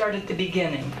to start at the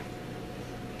beginning.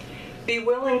 Be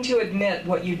willing to admit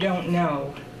what you don't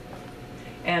know,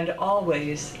 and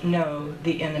always know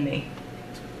the enemy.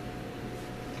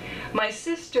 My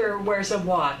sister wears a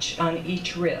watch on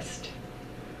each wrist,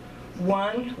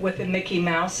 one with a Mickey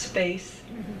Mouse face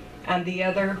and the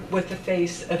other with the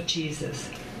face of Jesus.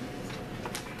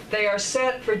 They are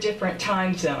set for different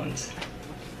time zones.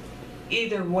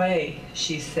 Either way,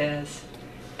 she says,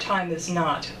 time is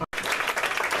not.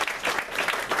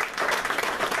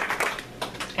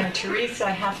 And Therese,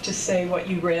 I have to say what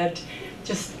you read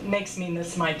just makes me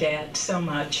miss my dad so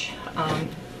much.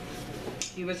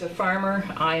 He was a farmer.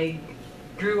 I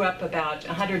grew up about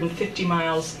 150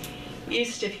 miles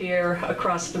east of here,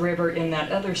 across the river in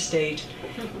that other state,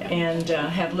 and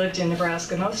have lived in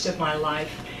Nebraska most of my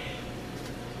life.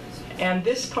 And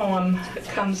this poem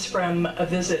comes from a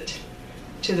visit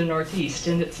to the Northeast,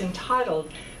 and it's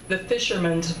entitled The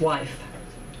Fisherman's Wife.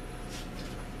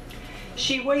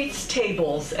 She waits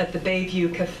tables at the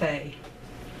Bayview Cafe,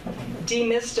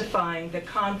 demystifying the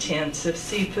contents of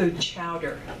seafood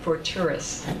chowder for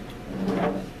tourists.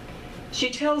 She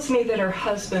tells me that her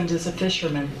husband is a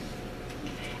fisherman,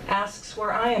 asks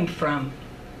where I am from,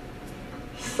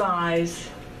 sighs,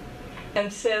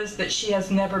 and says that she has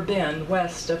never been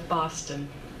west of Boston.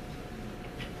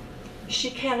 She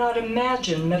cannot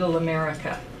imagine Middle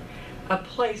America, a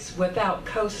place without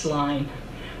coastline,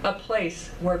 a place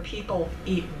where people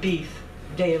eat beef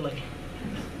daily.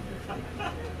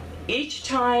 Each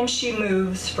time she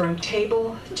moves from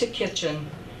table to kitchen,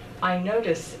 I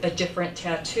notice a different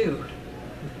tattoo.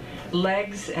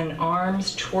 Legs and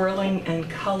arms twirling in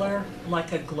color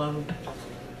like a globe.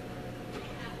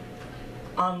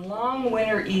 On long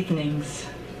winter evenings,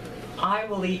 I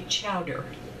will eat chowder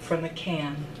from a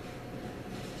can.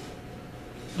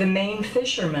 The Maine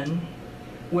fisherman,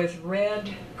 with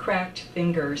red, cracked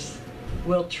fingers,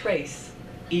 will trace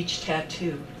each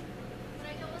tattoo.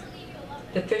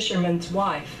 The fisherman's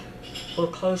wife will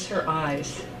close her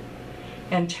eyes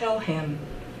and tell him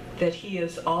that he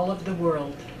is all of the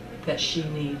world that she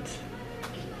needs.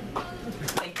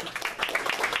 Thank you.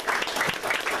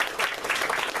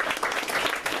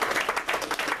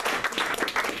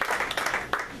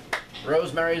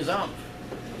 Rosemary Zumpf.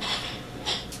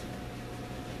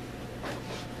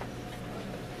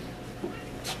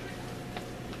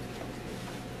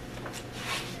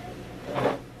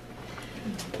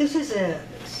 This is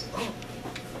oh,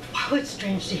 wow, it's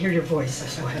strange to hear your voice.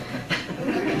 It's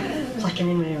like I'm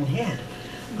in my own head.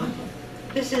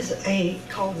 This is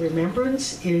called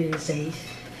Remembrance. It is a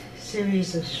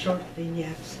series of short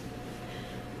vignettes.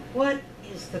 What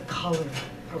is the color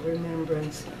of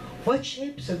remembrance? What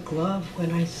shape's a glove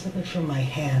when I slip it from my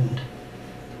hand?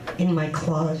 In my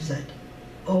closet,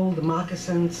 old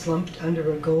moccasins slumped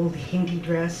under a gold Hindi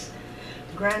dress.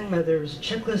 Grandmother's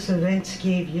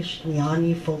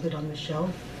Czechoslovakian folded on the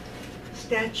shelf.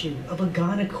 Statue of a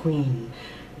Ghana queen,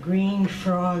 green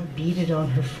frog beaded on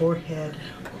her forehead.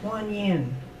 Kuan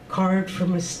Yin, carved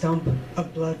from a stump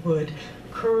of bloodwood,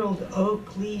 curled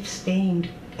oak leaf stained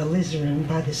alizarin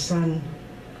by the sun.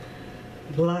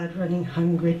 Blood running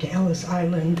hungry to Ellis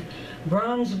Island.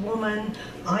 Bronze woman,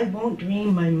 I won't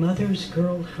dream my mother's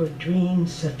girlhood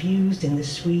dreams, suffused in the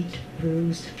sweet,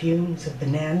 bruised fumes of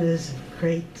bananas, of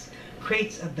crates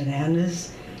of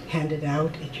bananas handed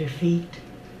out at your feet.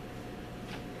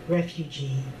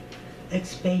 Refugee,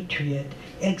 expatriate,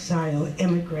 exile,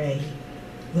 emigre,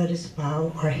 let us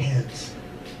bow our heads.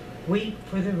 Weep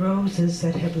for the roses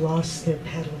that have lost their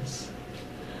petals.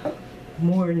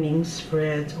 Mourning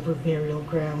spreads over burial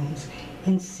grounds,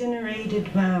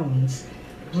 incinerated mounds,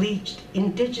 bleached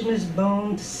indigenous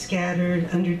bones scattered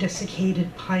under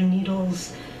desiccated pine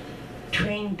needles,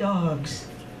 trained dogs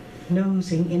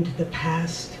nosing into the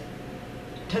past,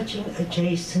 touching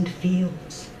adjacent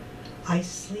fields. I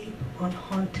sleep on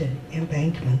haunted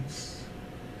embankments.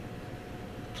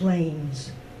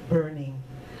 Flames burning,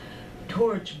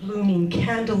 torch blooming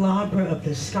candelabra of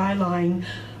the skyline.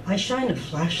 I shine a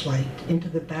flashlight into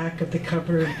the back of the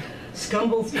cupboard,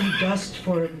 scumble through dust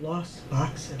for a lost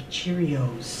box of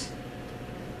Cheerios.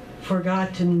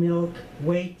 Forgotten milk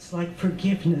waits like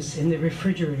forgiveness in the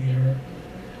refrigerator.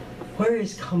 Where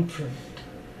is comfort?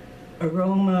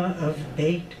 Aroma of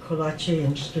baked kolache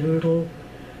and strudel,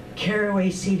 caraway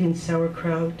seed and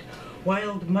sauerkraut,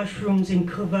 wild mushrooms in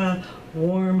Cuba,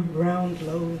 warm round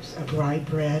loaves of rye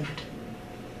bread.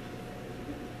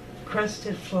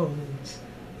 Crusted folds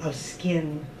of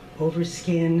skin over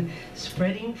skin,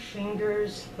 spreading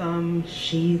fingers, thumbs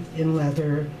sheathed in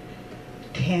leather,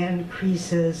 tan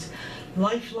creases,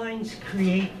 lifelines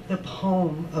create the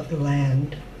palm of the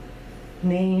land.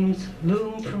 Names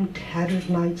loom from tattered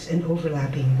nights and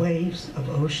overlapping waves of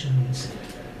oceans,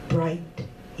 bright,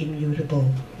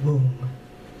 immutable womb.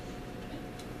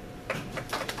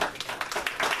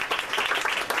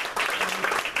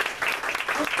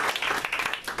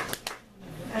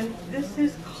 And this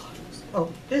is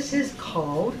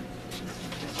called,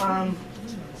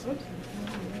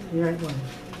 the right one.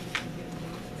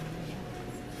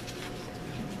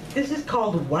 This is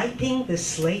called wiping the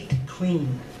slate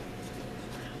clean.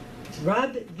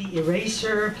 Rub the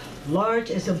eraser, large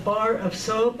as a bar of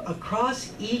soap,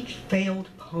 across each failed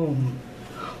poem,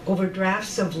 over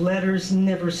drafts of letters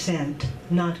never sent,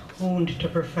 not honed to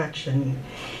perfection.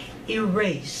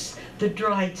 Erase the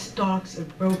dried stalks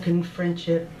of broken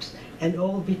friendships and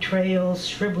old betrayals,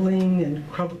 shriveling and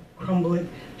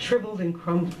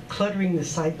cluttering the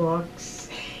sidewalks.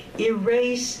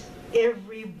 Erase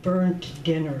every burnt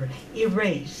dinner.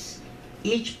 Erase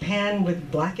each pan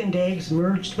with blackened eggs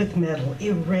merged with metal.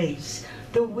 Erase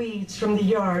the weeds from the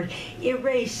yard.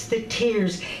 Erase the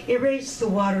tears. Erase the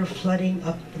water flooding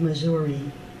up the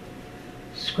Missouri.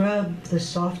 Scrub the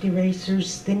soft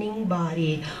eraser's thinning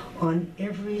body on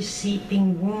every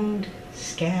seeping wound,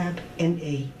 scab, and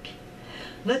ache.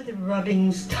 Let the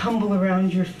rubbings tumble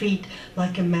around your feet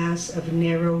like a mass of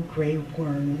narrow gray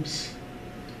worms.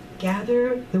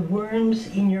 Gather the worms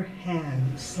in your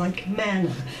hands like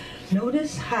manna.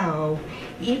 Notice how,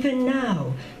 even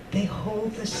now, they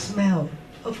hold the smell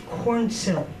of corn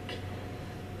silk.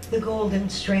 The golden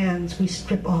strands we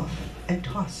strip off and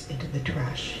toss into the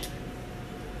trash.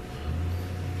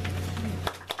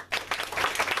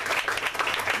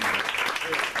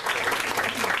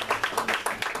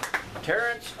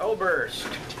 Terrence Oberst.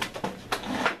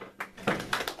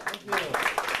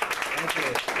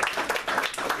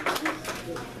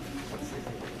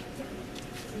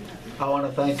 I want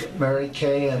to thank Mary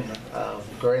Kay and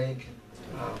Greg.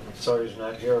 Sorry he's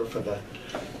not here, for the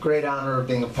great honor of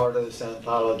being a part of this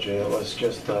anthology. It was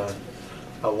just a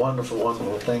wonderful,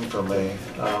 wonderful thing for me.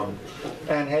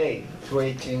 And hey,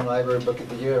 2018 Library Book of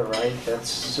the Year, right? That's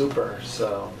super,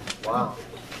 so wow.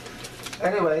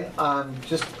 Anyway,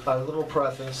 just a little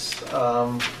preface.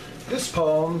 This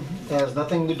poem has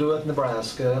nothing to do with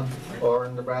Nebraska, or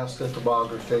Nebraska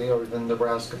topography, or even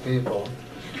Nebraska people.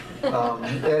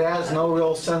 It has no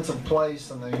real sense of place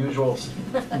in the usual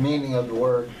meaning of the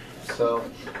word. So,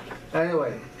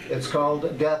 anyway, it's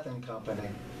called Death and Company.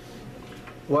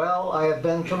 Well, I have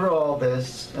been through all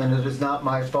this, and it is not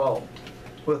my fault,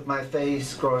 with my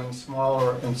face growing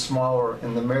smaller and smaller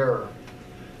in the mirror,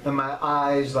 and my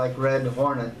eyes like red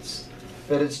hornets.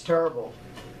 It is terrible.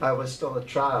 I was still a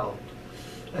child.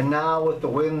 And now, with the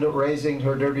wind raising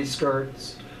her dirty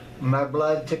skirts, my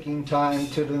blood ticking time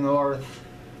to the north,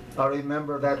 I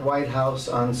remember that White House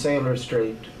on Sailor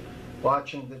Street,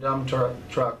 watching the dump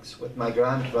trucks with my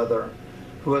grandmother,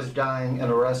 who was dying in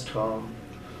a rest home.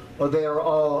 Oh, they are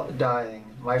all dying,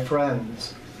 my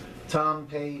friends. Tom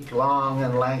Pate, long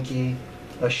and lanky,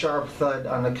 a sharp thud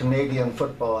on a Canadian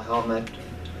football helmet.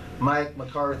 Mike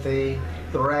McCarthy,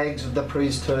 the rags of the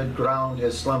priesthood ground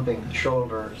his slumping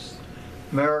shoulders.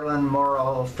 Marilyn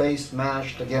Morrill, face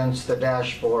mashed against the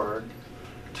dashboard.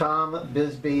 Tom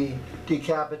Bisbee,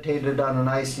 decapitated on an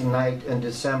icy night in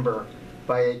December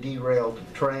by a derailed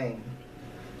train.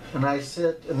 And I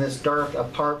sit in this dark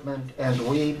apartment and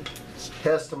weep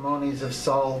testimonies of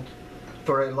salt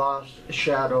for a lost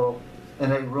shadow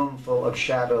in a room full of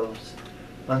shadows,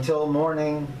 until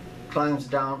morning climbs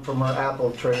down from her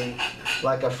apple tree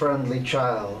like a friendly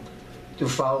child to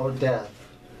follow death,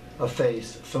 a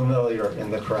face familiar in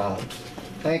the crowd.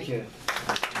 Thank you.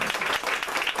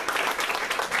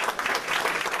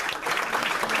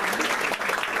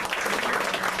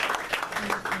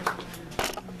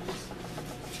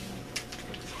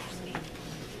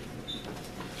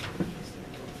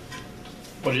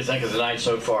 What do you think of the night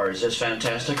so far? Is this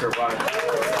fantastic or what?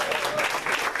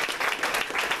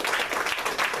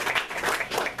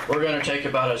 We're going to take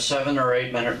about a 7 or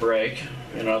 8 minute break.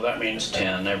 You know, that means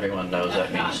 10. Everyone knows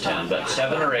that means 10, but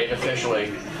 7 or 8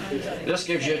 officially. This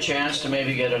gives you a chance to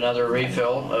maybe get another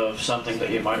refill of something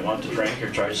that you might want to drink or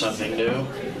try something new.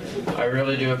 I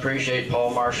really do appreciate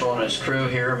Paul Marshall and his crew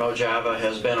here. Mojave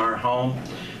has been our home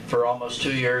for almost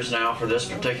 2 years now for this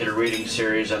particular reading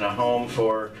series, and a home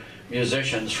for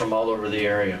musicians from all over the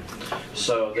area.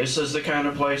 So this is the kind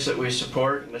of place that we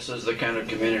support, and this is the kind of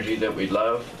community that we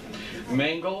love.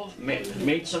 Mingle,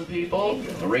 meet some people,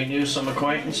 renew some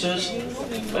acquaintances,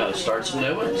 start some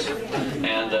new ones,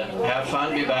 and have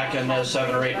fun. Be back in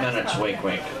 7 or 8 minutes. Wink,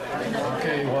 wink.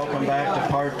 Okay, welcome back to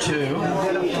part 2.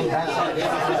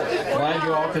 Glad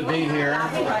you all could be here.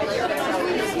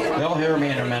 They'll hear me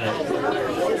in a minute.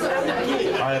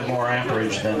 I have more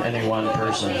amperage than any one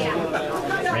person.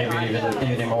 Maybe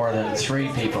even more than 3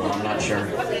 people, I'm not sure.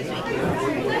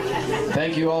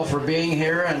 Thank you all for being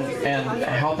here and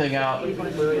helping out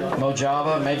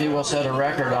Mojave. Maybe we'll set a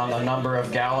record on the number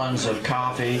of gallons of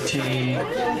coffee, tea,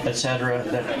 etc.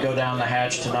 that go down the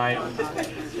hatch tonight.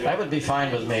 That would be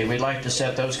fine with me. We'd like to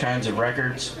set those kinds of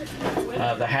records.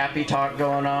 The happy talk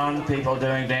going on, people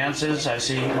doing dances. I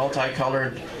see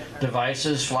multicolored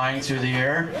devices flying through the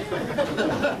air,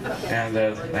 and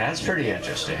that's pretty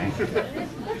interesting.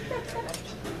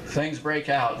 Things break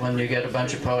out when you get a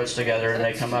bunch of poets together and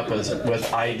they come up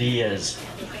with ideas.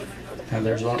 And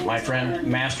there's one, my friend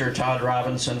Master Todd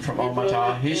Robinson from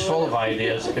Omaha. He's full of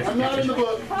ideas. I'm not in the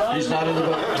book. He's not in the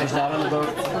book. He's not in the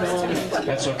book.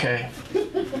 That's okay.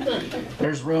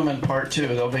 There's room in part 2.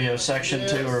 There'll be a section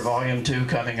 2 or volume 2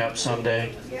 coming up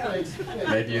someday.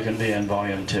 Maybe you can be in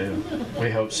volume 2.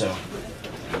 We hope so.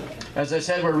 As I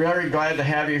said, we're very glad to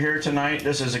have you here tonight.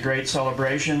 This is a great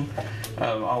celebration.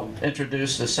 I'll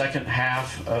introduce the second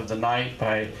half of the night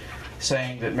by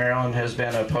saying that Marilyn has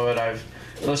been a poet I've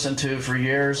listened to for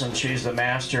years, and she's the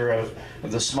master of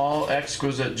the small,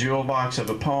 exquisite jewel box of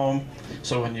a poem.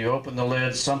 So when you open the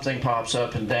lid, something pops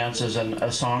up and dances and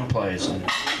a song plays. And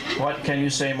what can you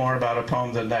say more about a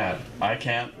poem than that? I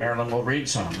can't. Marilyn will read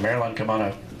some. Marilyn, come on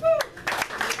up.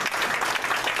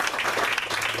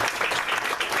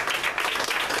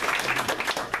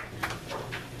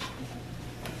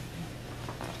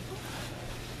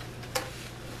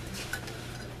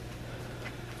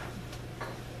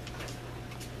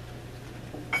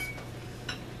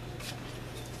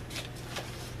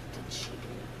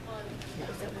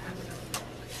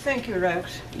 Thank you,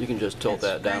 Rex. You can just tilt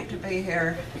that down. It's great to be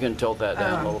here. You can tilt that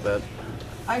down a little bit.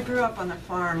 I grew up on a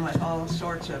farm with all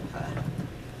sorts of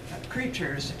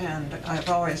creatures, and I've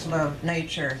always loved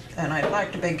nature. And I'd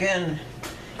like to begin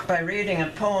by reading a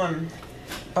poem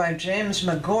by James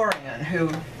McGorian, who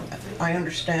I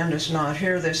understand is not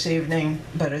here this evening,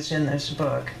 but is in this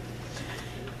book,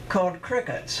 called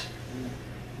Crickets.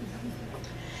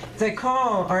 They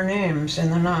call our names in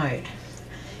the night,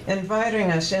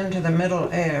 inviting us into the middle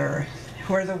air,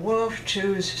 where the wolf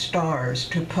chews stars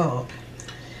to pulp,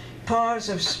 paws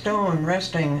of stone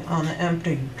resting on the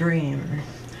empty dream.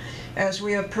 As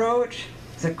we approach,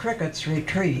 the crickets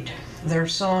retreat, their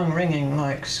song ringing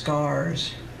like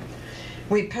scars.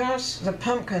 We pass the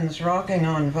pumpkins rocking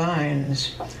on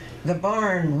vines, the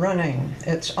barn running,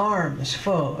 its arms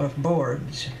full of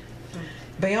boards.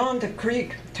 Beyond the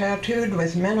creek, tattooed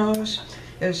with minnows,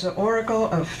 is the oracle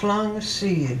of flung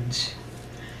seeds,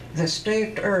 the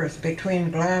staked earth between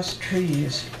glass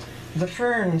trees, the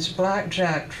ferns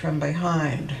blackjacked from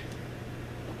behind.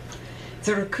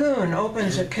 The raccoon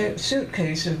opens a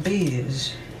suitcase of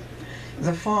bees.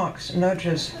 The fox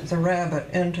nudges the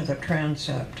rabbit into the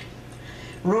transept.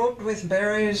 Roped with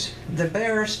berries, the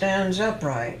bear stands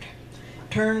upright,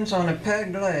 turns on a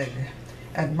pegged leg,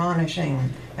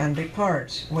 admonishing, and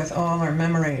departs with all our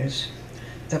memories,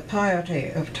 the piety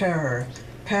of terror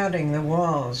padding the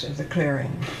walls of the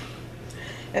clearing.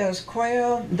 As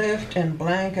quail lift in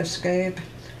blank escape,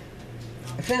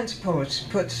 fence posts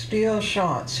put steel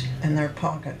shots in their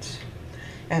pockets,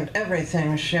 and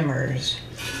everything shimmers.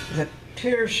 The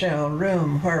tear shell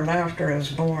room where laughter is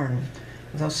born,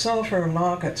 the sulfur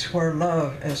lockets where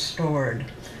love is stored,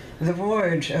 the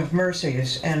voyage of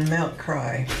mercies and milk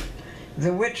cry,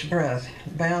 the witch breath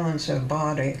balance of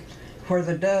body, where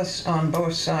the deaths on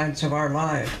both sides of our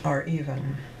life are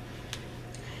even,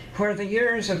 where the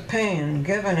years of pain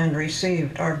given and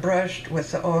received are brushed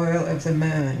with the oil of the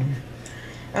moon.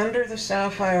 Under the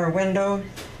sapphire window,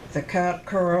 the cat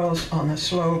curls on the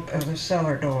slope of the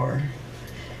cellar door.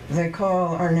 They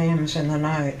call our names in the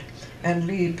night and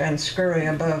leap and scurry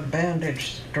above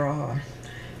bandaged straw.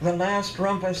 The last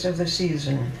rumpus of the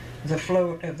season, the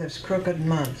float of this crooked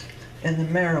month, in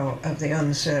the marrow of the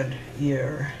unsaid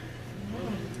year.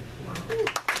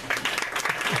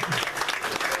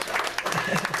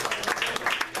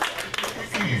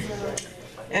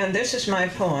 And this is my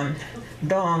poem,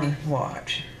 Dawn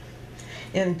Watch.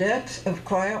 In depths of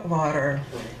quiet water,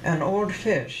 an old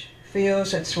fish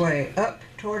feels its way up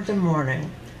toward the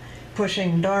morning,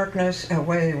 pushing darkness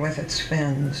away with its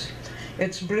fins.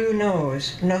 Its blue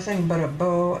nose, nothing but a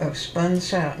bow of spun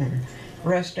satin,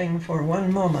 resting for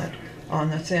one moment on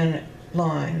the thin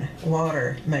line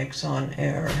water makes on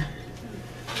air.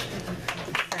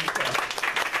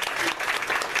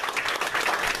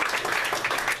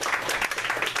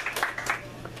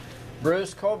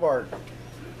 Bruce Colbart.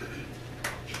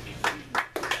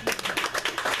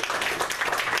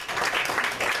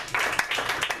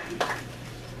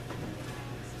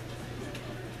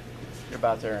 You're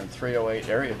about there in 308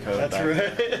 area code. That's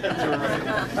right. That's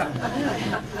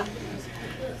right.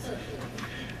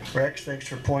 Rex, thanks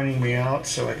for pointing me out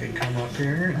so I could come up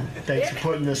here. And thanks for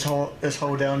putting this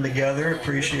whole down together.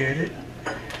 Appreciate it.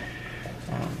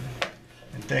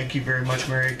 And thank you very much,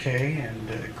 Mary Kay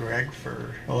and Greg,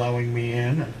 for allowing me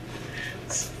in.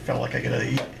 Felt like I got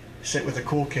to sit with the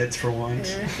cool kids for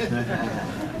once.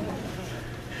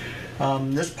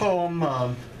 This poem,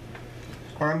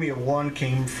 Army of One,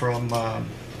 came from,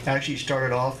 actually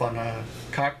started off on a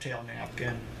cocktail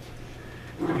napkin.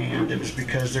 And it was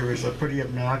because there was a pretty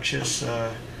obnoxious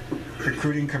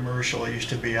recruiting commercial that used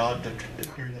to be out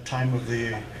during the time of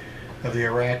the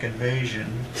Iraq invasion.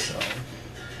 So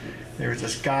there was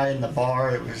this guy in the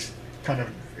bar that was kind of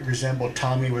resembled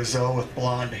Tommy Wiseau with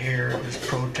blonde hair. It was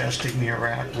protesting the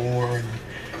Iraq War and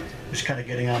it was kind of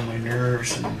getting on my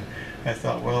nerves. And I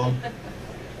thought, well,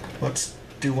 let's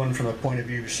do one from the point of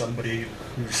view of somebody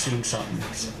who's seen something.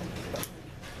 So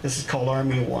this is called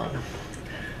Army of One.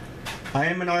 I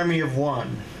am an army of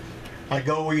one. I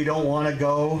go where you don't want to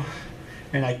go,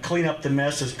 and I clean up the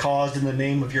messes caused in the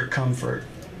name of your comfort.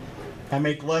 I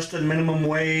make less than minimum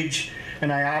wage,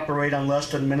 and I operate on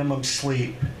less than minimum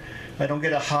sleep. I don't get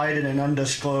to hide in an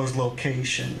undisclosed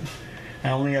location. I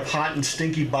only have hot and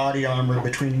stinky body armor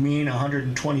between me and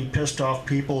 120 pissed off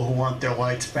people who want their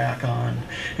lights back on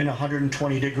in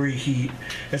 120-degree heat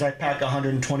as I pack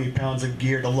 120 pounds of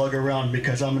gear to lug around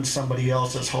because I'm in somebody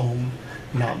else's home,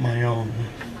 not my own.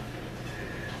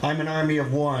 I'm an army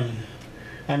of one.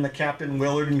 I'm the Captain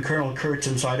Willard and Colonel Kurtz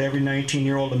inside every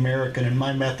 19-year-old American, and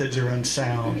my methods are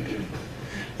unsound.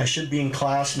 I should be in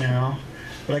class now,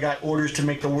 but I got orders to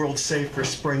make the world safe for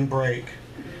spring break.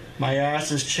 My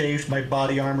ass is chafed, my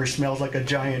body armor smells like a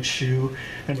giant shoe,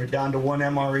 and we're down to 1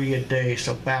 MRE a day,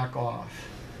 so back off.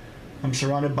 I'm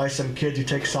surrounded by some kids who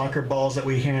take soccer balls that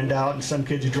we hand out and some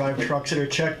kids who drive trucks at our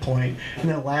checkpoint and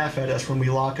then laugh at us when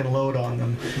we lock and load on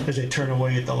them as they turn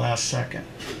away at the last second.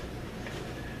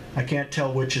 I can't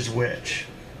tell which is which.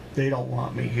 They don't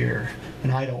want me here,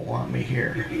 and I don't want me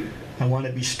here. I want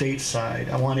to be stateside.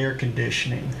 I want air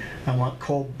conditioning. I want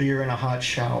cold beer and a hot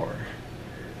shower.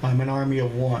 I'm an army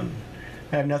of one.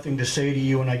 I have nothing to say to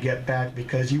you when I get back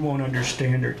because you won't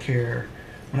understand or care.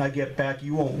 When I get back,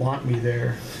 you won't want me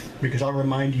there because I'll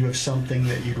remind you of something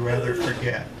that you'd rather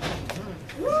forget.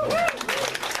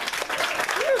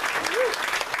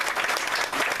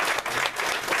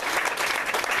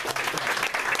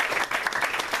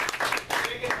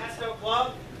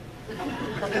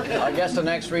 I guess the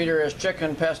next reader is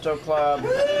Chicken Pesto Club,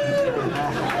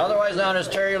 otherwise known as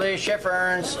Terry Lee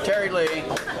Schifferns. Terry Lee.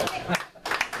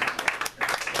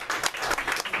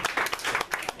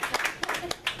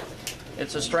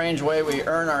 It's a strange way we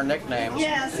earn our nicknames.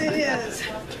 Yes, it is.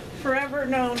 Forever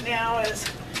known now as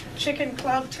Chicken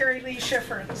Club Terry Lee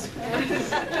Schifferns.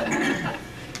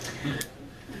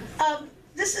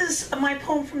 This is my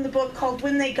poem from the book called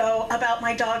When They Go, about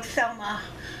my dog Thelma,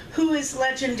 who is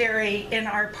legendary in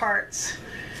our parts.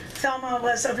 Thelma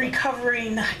was a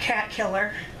recovering cat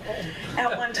killer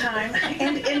at one time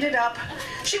and ended up,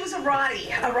 she was a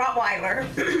Rottweiler,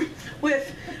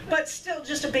 but still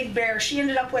just a big bear. She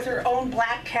ended up with her own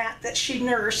black cat that she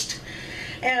nursed,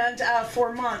 and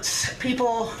for months,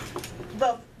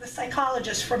 the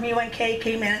psychologist from UNK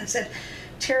came in and said,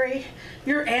 Terry,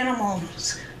 your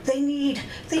animals, they need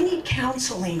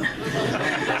counseling.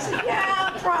 I said,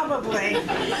 yeah, probably.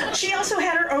 She also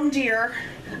had her own deer,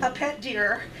 a pet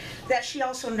deer, that she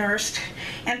also nursed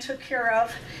and took care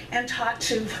of and taught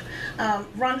to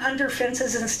run under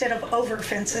fences instead of over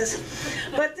fences.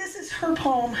 But this is her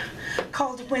poem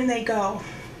called When They Go.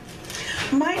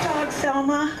 My dog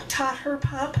Thelma taught her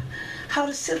pup how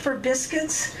to sit for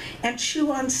biscuits and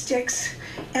chew on sticks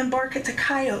and bark at the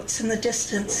coyotes in the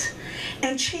distance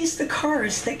and chase the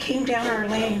cars that came down our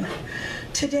lane.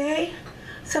 Today,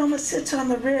 Thelma sits on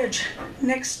the ridge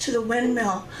next to the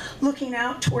windmill, looking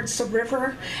out towards the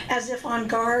river as if on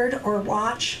guard or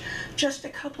watch, just a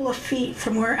couple of feet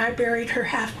from where I buried her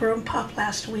half-grown pup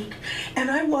last week. And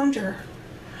I wonder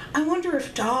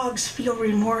if dogs feel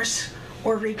remorse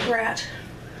or regret.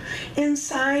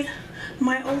 Inside,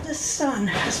 my oldest son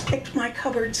has picked my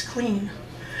cupboards clean.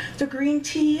 The green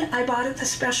tea I bought at the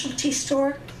specialty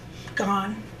store,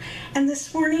 gone. And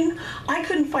this morning, I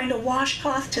couldn't find a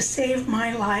washcloth to save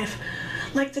my life.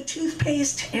 Like the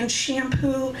toothpaste and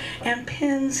shampoo and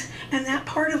pins and that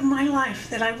part of my life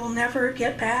that I will never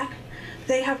get back,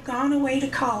 they have gone away to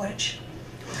college.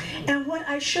 And what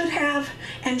I should have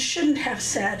and shouldn't have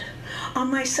said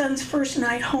on my son's first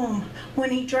night home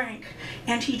when he drank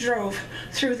and he drove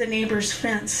through the neighbor's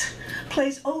fence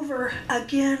plays over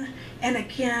again and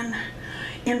again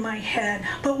in my head.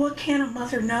 But what can a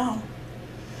mother know?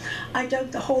 I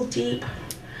dug the hole deep,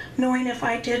 knowing if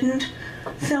I didn't,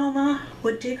 Thelma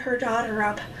would dig her daughter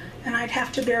up and I'd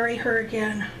have to bury her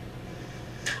again.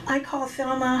 I call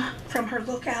Thelma from her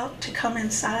lookout to come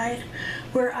inside,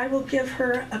 where I will give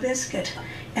her a biscuit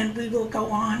and we will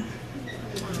go on.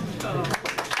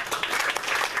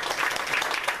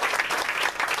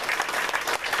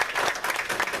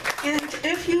 And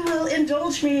if you will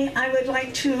indulge me, I would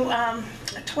like to,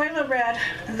 Twyla read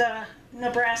the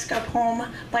Nebraska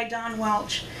poem by Don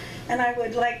Welch, and I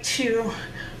would like to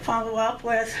follow up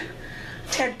with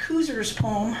Ted Koozer's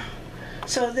poem,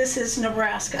 So This Is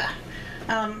Nebraska.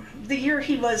 The year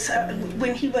he was,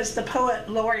 when he was the poet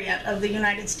laureate of the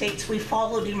United States, we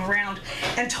followed him around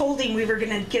and told him we were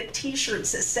going to get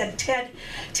t-shirts that said Ted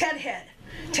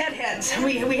Heads.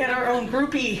 We had our own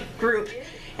groupie group.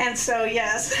 And so,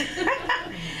 yes.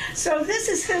 So this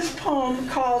is his poem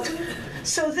called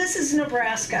So This Is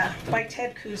Nebraska by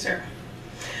Ted Koozer.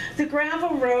 The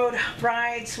gravel road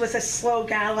rides with a slow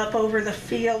gallop over the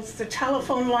fields, the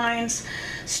telephone lines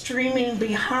streaming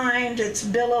behind its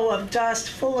billow of dust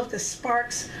full of the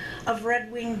sparks of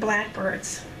red-winged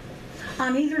blackbirds.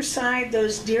 On either side,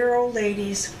 those dear old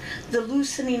ladies, the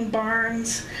loosening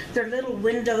barns, their little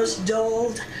windows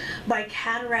dulled by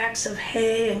cataracts of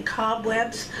hay and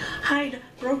cobwebs, hide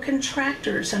broken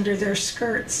tractors under their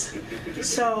skirts.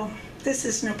 So, this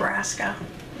is Nebraska.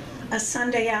 A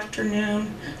Sunday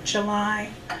afternoon,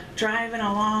 July, driving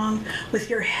along with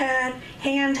your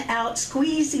hand out,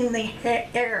 squeezing the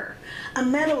air, a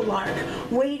meadowlark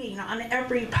waiting on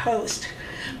every post.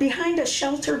 Behind a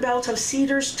shelter belt of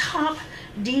cedars, top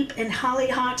deep in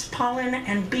hollyhocks, pollen,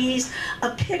 and bees,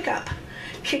 a pickup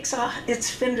kicks off its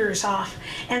fenders off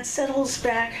and settles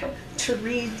back to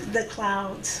read the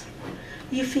clouds.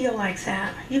 You feel like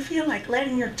that. You feel like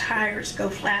letting your tires go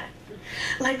flat.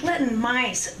 Like letting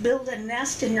mice build a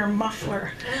nest in your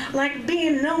muffler. Like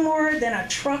being no more than a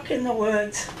truck in the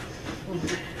woods.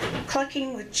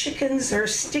 Clucking with chickens, or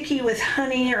sticky with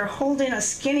honey, or holding a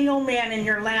skinny old man in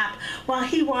your lap while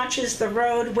he watches the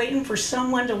road waiting for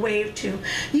someone to wave to.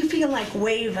 You feel like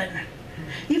waving.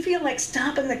 You feel like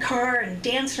stopping the car and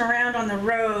dancing around on the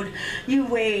road. You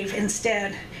wave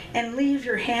instead and leave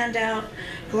your hand out,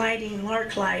 gliding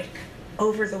lark-like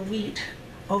over the wheat,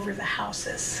 over the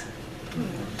houses.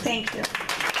 Thank you.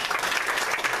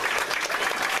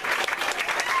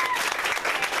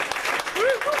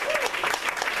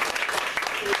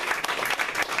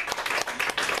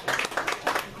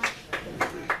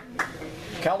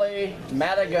 Kelly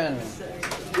Madigan.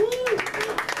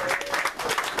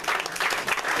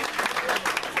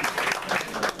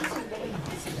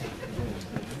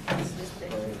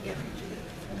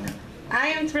 I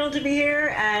am thrilled to be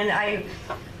here, and I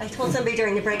told somebody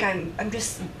during the break I'm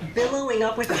just billowing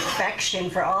up with affection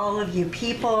for all of you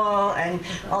people and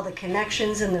all the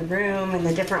connections in the room and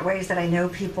the different ways that I know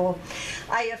people.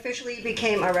 I officially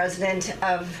became a resident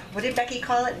of, what did Becky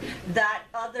call it? That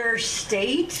other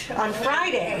state on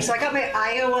Friday. So I got my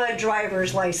Iowa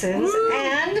driver's license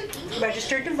and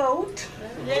registered to vote.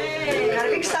 Yay! Kind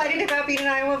of excited about being an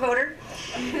Iowa voter.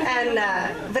 And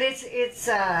but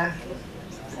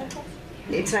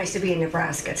it's nice to be in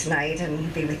Nebraska tonight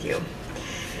and be with you.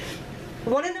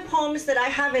 One of the poems that I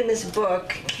have in this book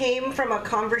came from a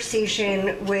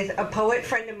conversation with a poet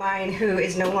friend of mine who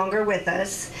is no longer with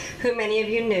us, who many of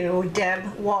you knew,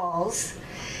 Deb Walls.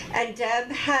 And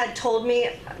Deb had told me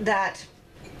that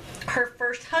her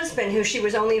first husband, who she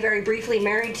was only very briefly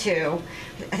married to,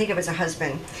 I think it was a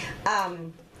husband,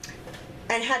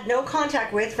 and had no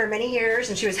contact with for many years,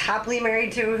 and she was happily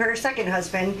married to her second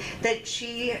husband, that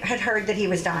she had heard that he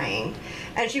was dying.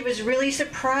 And she was really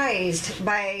surprised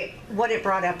by what it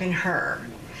brought up in her.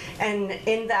 And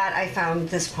in that, I found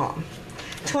this poem.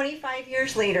 25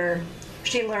 years later,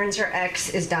 she learns her ex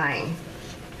is dying.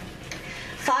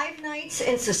 5 nights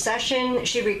in succession,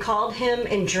 she recalled him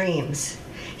in dreams.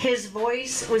 His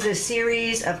voice was a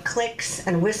series of clicks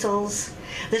and whistles,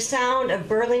 the sound of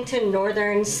Burlington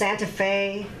Northern Santa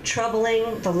Fe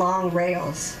troubling the long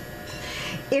rails.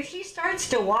 If she starts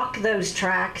to walk those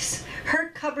tracks, her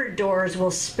cupboard doors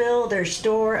will spill their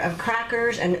store of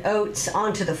crackers and oats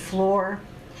onto the floor.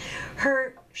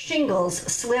 Her shingles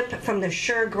slip from the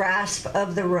sure grasp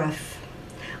of the roof.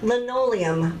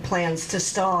 Linoleum plans to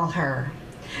stall her.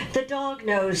 The dog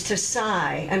knows to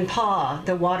sigh and paw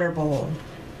the water bowl.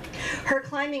 Her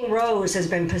climbing rose has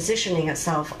been positioning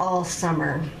itself all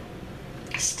summer.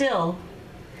 Still,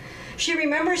 she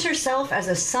remembers herself as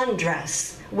a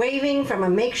sundress, waving from a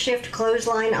makeshift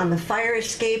clothesline on the fire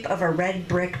escape of a red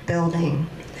brick building,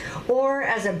 or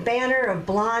as a banner of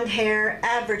blonde hair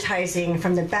advertising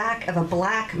from the back of a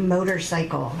black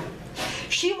motorcycle.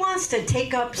 She wants to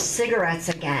take up cigarettes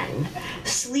again,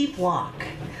 sleepwalk,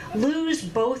 lose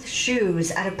both shoes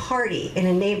at a party in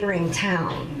a neighboring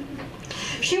town.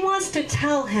 She wants to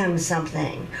tell him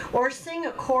something, or sing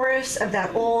a chorus of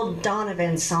that old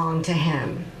Donovan song to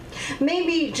him,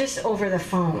 maybe just over the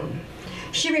phone.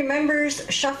 She remembers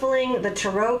shuffling the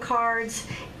tarot cards,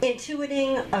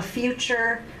 intuiting a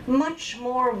future much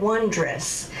more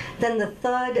wondrous than the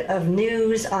thud of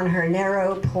news on her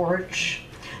narrow porch,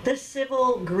 the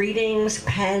civil greetings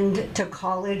penned to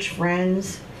college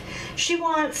friends. She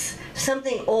wants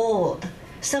something old,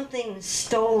 something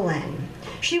stolen.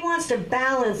 She wants to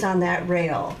balance on that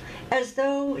rail as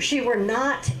though she were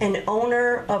not an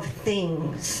owner of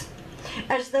things,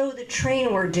 as though the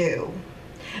train were due,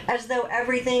 as though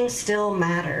everything still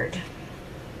mattered.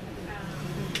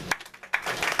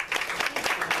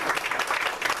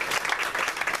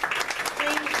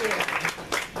 Thank you.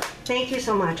 Thank you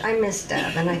so much. I miss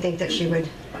Deb, and I think that she would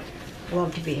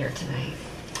love to be here tonight.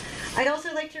 I'd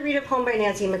also like to read a poem by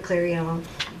Nancy McCleary.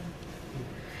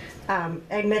 I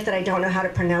admit that I don't know how to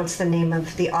pronounce the name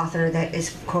of the author that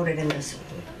is quoted in this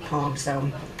poem, so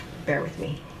bear with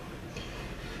me.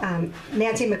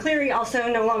 Nancy McCleary, also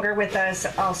no longer with us,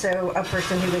 also a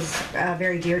person who was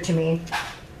very dear to me,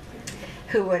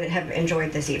 who would have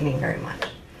enjoyed this evening very much.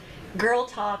 Girl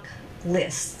Talk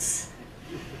Lists.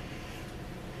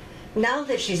 Now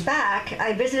that she's back,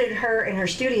 I visited her in her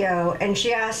studio, and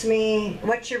she asked me,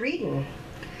 "What you reading?"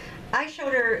 I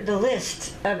showed her the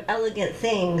list of elegant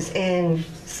things in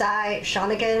Sai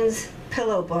Shonigan's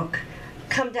pillow book,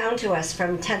 come down to us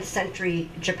from 10th century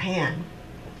Japan.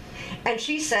 And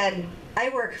she said, "I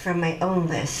work from my own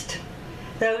list.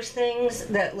 Those things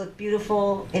that look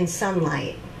beautiful in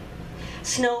sunlight,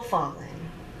 snow falling,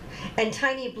 and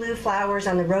tiny blue flowers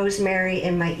on the rosemary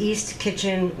in my east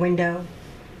kitchen window,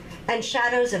 and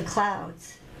shadows of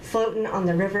clouds floating on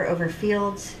the river over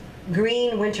fields,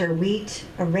 green winter wheat,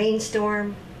 a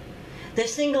rainstorm, the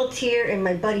single tear in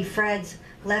my buddy Fred's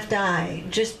left eye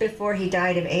just before he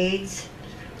died of AIDS,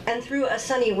 and through a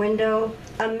sunny window,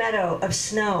 a meadow of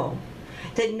snow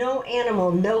that no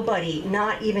animal, nobody,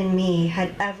 not even me,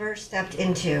 had ever stepped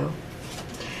into.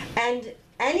 And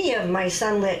any of my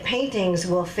sunlit paintings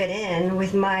will fit in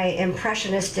with my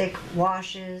impressionistic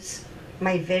washes,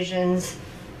 my visions.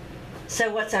 So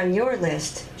what's on your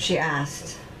list?" she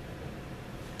asked.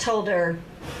 Told her,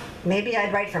 maybe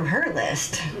I'd write from her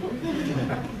list.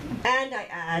 And I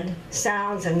add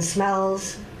sounds and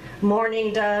smells,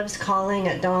 morning doves calling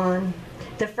at dawn,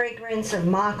 the fragrance of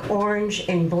mock orange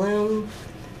in bloom,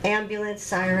 ambulance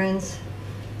sirens,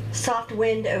 soft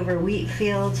wind over wheat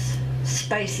fields,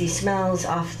 spicy smells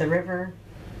off the river.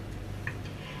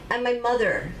 And my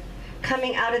mother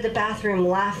coming out of the bathroom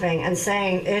laughing and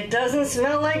saying, "It doesn't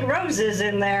smell like roses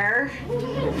in there."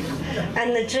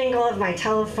 And the jingle of my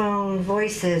telephone,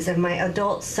 voices of my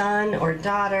adult son or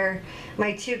daughter,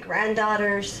 my 2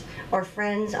 granddaughters or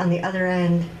friends on the other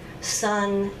end,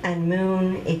 sun and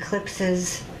moon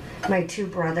eclipses, my 2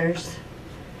 brothers.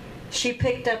 She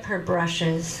picked up her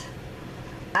brushes.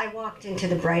 I walked into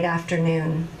the bright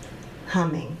afternoon,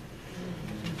 humming.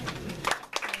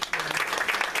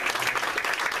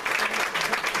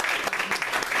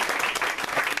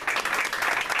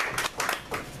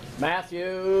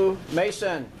 Matthew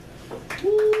Mason.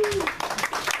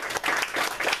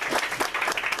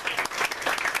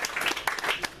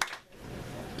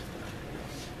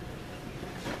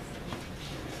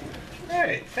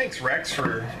 Hey, thanks Rex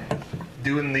for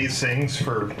doing these things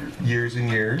for years and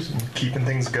years and keeping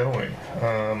things going.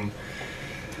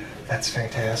 That's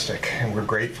fantastic, and we're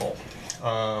grateful.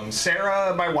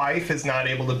 Sarah, my wife, is not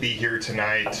able to be here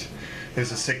tonight.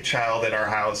 There's a sick child at our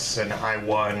house, and I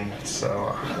won,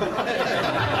 so.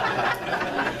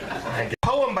 A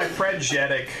poem by Fred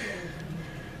Jedek.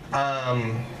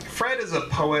 Fred is a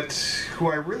poet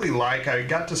who I really like. I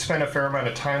got to spend a fair amount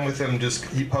of time with him.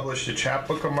 He published a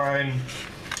chapbook of mine.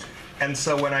 And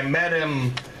so when I met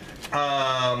him,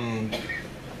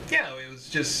 it was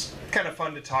just kind of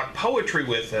fun to talk poetry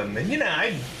with him. And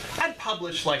I'd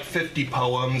published like 50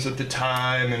 poems at the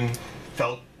time and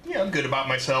felt good about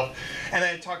myself. And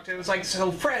I talked to him, it was like, "So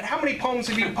Fred, how many poems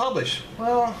have you published?"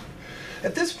 "Well,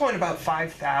 at this point about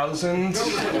 5,000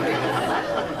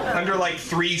 under like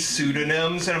 3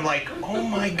 pseudonyms." And I'm like, oh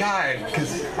my God,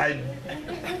 because I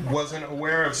wasn't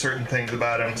aware of certain things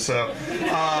about him. So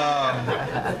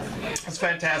it's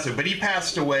fantastic. But he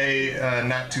passed away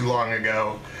not too long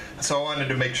ago. So I wanted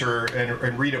to make sure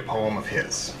and read a poem of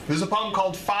his. There's a poem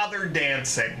called Father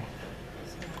Dancing.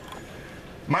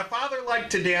 My father liked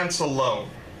to dance alone,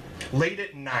 late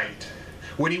at night,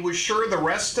 when he was sure the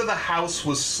rest of the house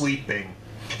was sleeping.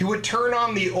 He would turn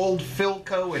on the old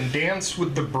Philco and dance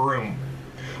with the broom.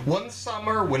 One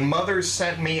summer, when Mother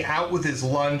sent me out with his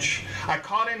lunch, I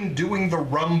caught him doing the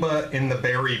rumba in the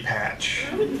berry patch.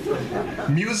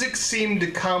 Music seemed to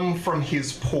come from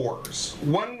his pores.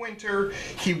 One winter,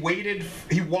 he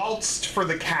waltzed for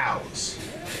the cows.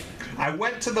 I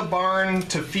went to the barn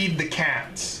to feed the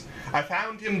cats. I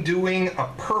found him doing a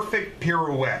perfect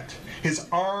pirouette. His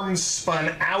arms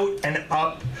spun out and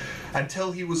up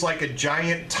until he was like a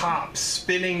giant top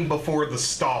spinning before the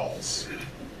stalls.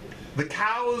 The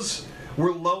cows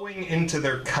were lowing into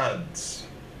their cuds.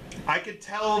 I could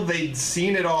tell they'd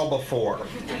seen it all before.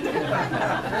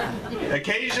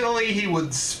 Occasionally he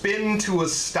would spin to a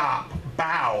stop,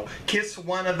 bow, kiss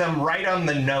one of them right on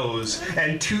the nose,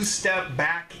 and two-step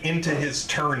back into his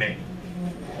turning.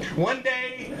 One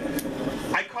day,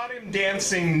 I caught him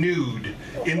dancing nude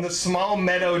in the small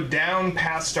meadow down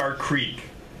past our creek.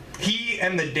 He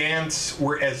and the dance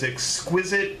were as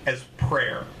exquisite as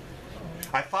prayer.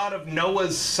 I thought of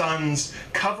Noah's sons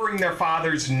covering their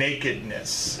father's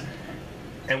nakedness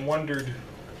and wondered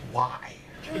why.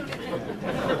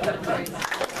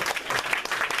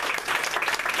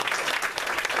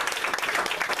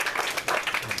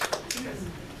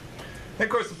 And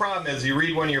of course, the problem is you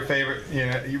read one of your favorite,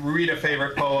 you read a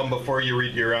favorite poem before you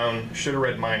read your own. Should have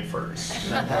read mine first.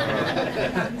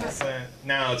 So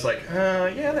now it's like,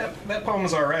 yeah, that poem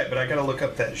was all right, but I got to look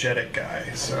up that Jedek guy.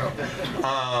 So,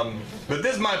 but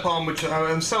this is my poem, which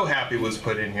I'm so happy was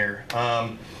put in here.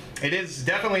 It is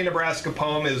definitely a Nebraska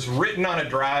poem. It is written on a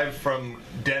drive from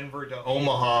Denver to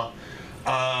Omaha,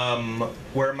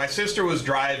 where my sister was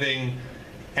driving,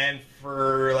 and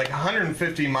for like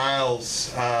 150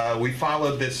 miles, we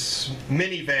followed this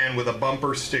minivan with a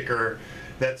bumper sticker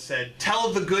that said,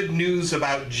 "Tell the good news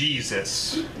about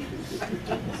Jesus."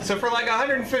 So for like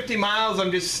 150 miles,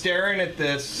 I'm just staring at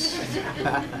this,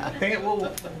 thinking,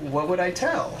 well, what would I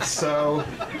tell? So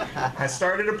I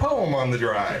started a poem on the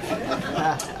drive.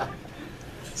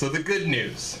 So the good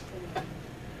news.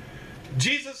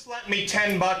 Jesus lent me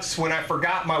 $10 when I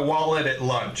forgot my wallet at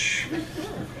lunch.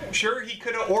 Sure, he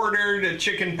could have ordered a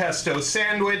chicken pesto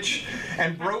sandwich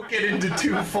and broke it into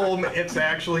two full... It's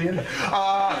actually in there.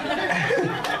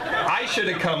 I should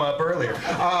have come up earlier.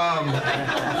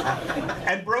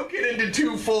 And broke it into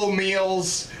two full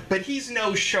meals, but he's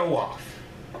no show-off.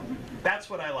 That's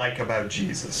what I like about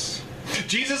Jesus.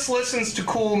 Jesus listens to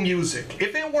cool music.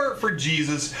 If it weren't for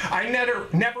Jesus, I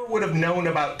never would have known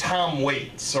about Tom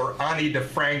Waits or Ani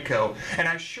DeFranco, and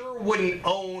I sure wouldn't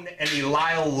own any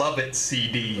Lyle Lovett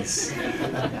CDs.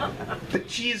 But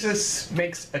Jesus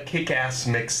makes a kick-ass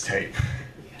mixtape.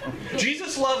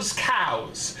 Jesus loves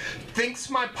cows,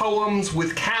 thinks my poems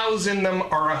with cows in them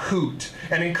are a hoot,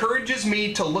 and encourages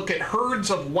me to look at herds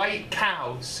of white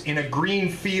cows in a green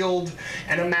field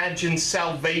and imagine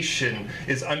salvation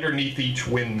is underneath each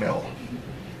windmill.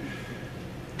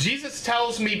 Jesus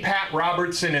tells me Pat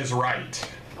Robertson is right,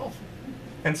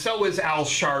 and so is Al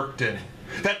Sharpton.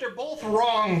 That they're both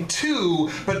wrong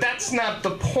too, but that's not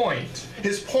the point.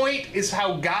 His point is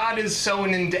how God is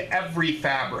sewn into every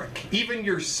fabric, even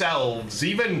yourselves,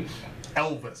 even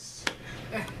Elvis.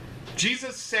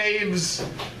 Jesus saves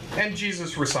and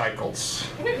Jesus recycles.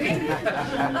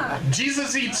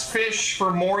 Jesus eats fish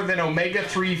for more than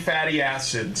omega-3 fatty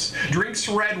acids, drinks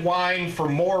red wine for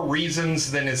more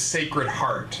reasons than his sacred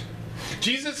heart.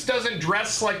 Jesus doesn't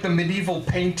dress like the medieval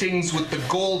paintings with the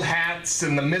gold hats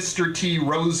and the Mr. T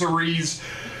rosaries.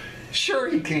 Sure,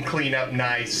 he can clean up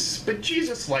nice, but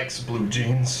Jesus likes blue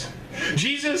jeans.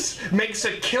 Jesus makes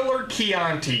a killer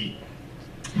Chianti,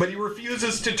 but he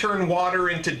refuses to turn water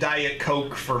into Diet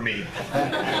Coke for me.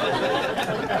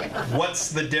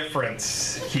 What's the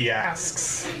difference, he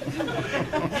asks.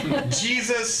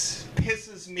 Jesus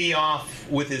pisses me off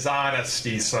with his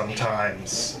honesty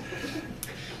sometimes,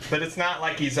 but it's not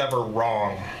like he's ever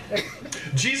wrong.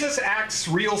 Jesus acts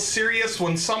real serious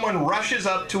when someone rushes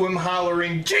up to him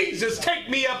hollering, "Jesus, take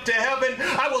me up to heaven.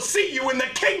 I will see you in the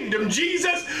kingdom,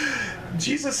 Jesus."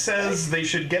 Jesus says they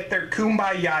should get their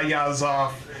kumbaya-yas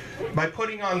off by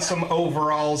putting on some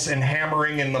overalls and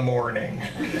hammering in the morning.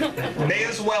 May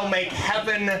as well make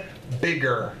heaven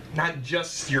bigger, not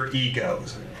just your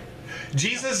egos.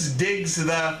 Jesus digs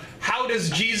the "how does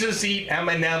Jesus eat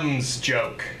M&Ms"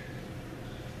 joke.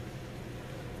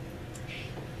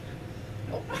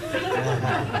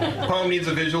 Poem needs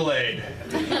a visual aid.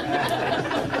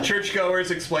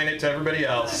 Churchgoers explain it to everybody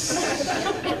else.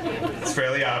 It's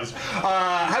fairly obvious.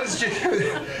 How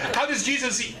does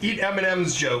Jesus eat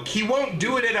M&M's joke? He won't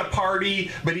do it at a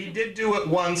party, but he did do it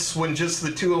once when just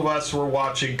the two of us were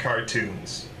watching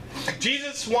cartoons.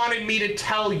 Jesus wanted me to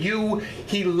tell you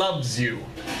he loves you.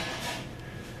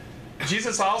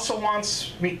 Jesus also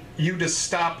wants you to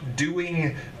stop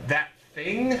doing that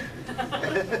thing.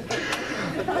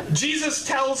 Jesus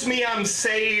tells me I'm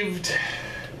saved,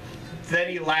 then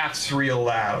he laughs real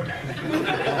loud.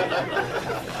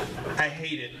 I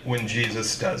hate it when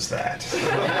Jesus does that.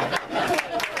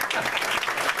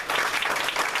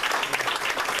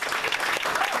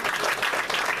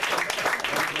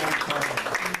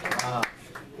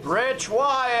 Rich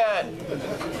Wyatt.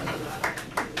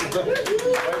 Way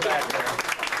back there.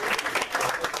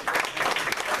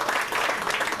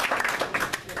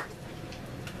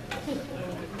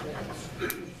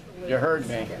 You heard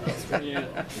me.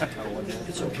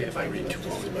 It's okay if I read two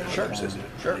poems by Sure. isn't it?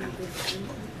 Sure.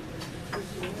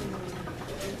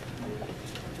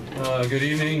 Good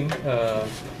evening.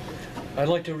 I'd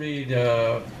like to read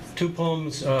two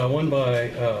poems, one by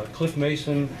Cliff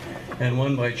Mason and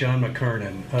one by John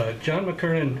McKernan. John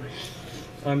McKernan,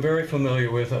 I'm very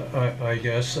familiar with, I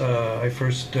guess. I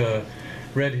first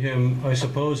read him, I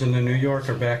suppose, in the New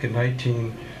Yorker back in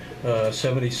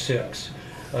 1976.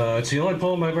 It's the only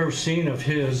poem I've ever seen of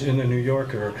his in the New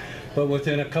Yorker, but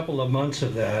within a couple of months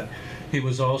of that, he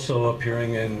was also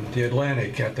appearing in the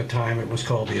Atlantic. At the time, it was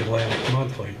called the Atlantic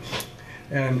Monthly.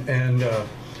 And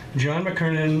John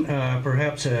McKernan,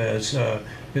 perhaps as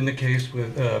been the case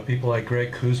with people like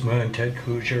Greg Kuzma and Ted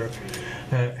Kooser,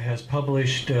 has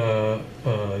published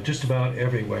just about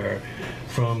everywhere,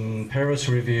 from Paris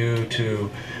Review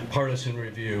to Partisan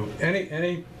Review.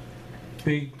 Any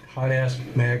big hot-ass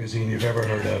magazine you've ever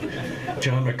heard of,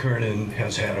 John McKernan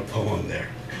has had a poem there.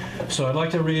 So I'd like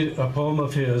to read a poem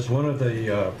of his, one of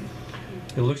the,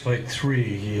 it looks like 3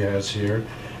 he has here,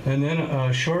 and then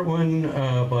a short one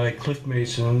by Cliff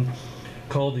Mason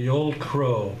called The Old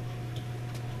Crow.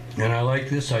 And I like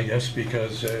this, I guess,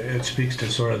 because it speaks to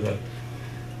sort of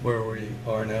where we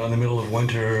are now, in the middle of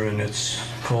winter, and it's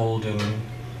cold and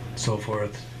so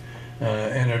forth.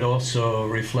 And it also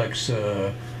reflects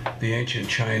the ancient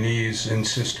Chinese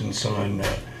insistence on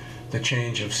the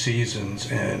change of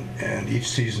seasons, and each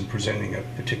season presenting a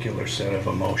particular set of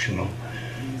emotional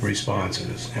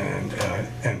responses. And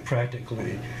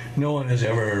practically no one has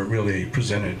ever really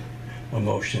presented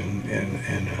emotion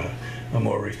in a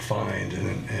more refined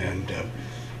and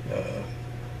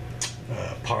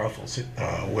powerful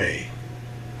way.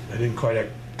 I didn't quite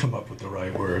come up with the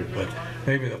right word, but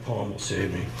maybe the poem will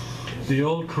save me. The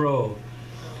Old Crow.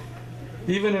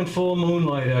 Even in full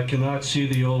moonlight, I cannot see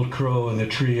the old crow in the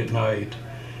tree at night,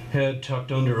 head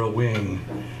tucked under a wing.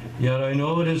 Yet I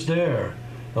know it is there,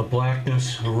 a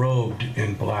blackness robed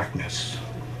in blackness.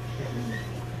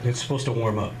 It's supposed to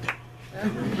warm up.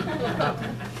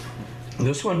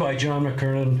 This one by John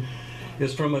McKernan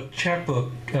is from a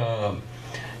chapbook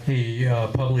he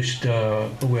published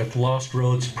with Lost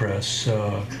Roads Press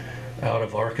out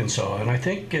of Arkansas, and I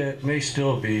think it may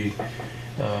still be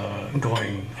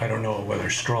going, I don't know whether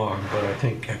strong, but I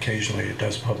think occasionally it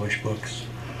does publish books.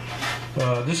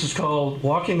 This is called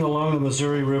Walking Along the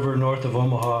Missouri River North of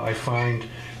Omaha, I Find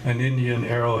an Indian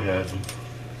Arrowhead.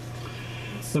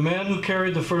 The man who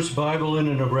carried the first Bible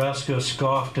into Nebraska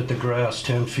scoffed at the grass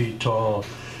 10 feet tall,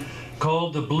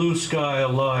 called the blue sky a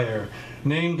liar,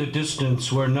 named the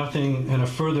distance where nothing and a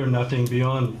further nothing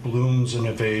beyond blooms and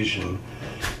evasion.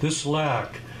 This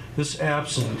lack, this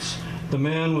absence, the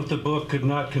man with the book could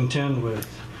not contend with.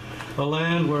 A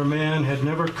land where man had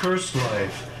never cursed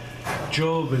life.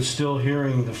 Job is still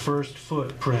hearing the first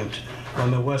footprint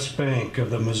on the west bank of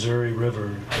the Missouri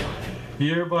River.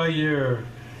 Year by year,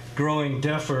 growing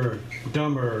deafer,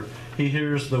 dumber, he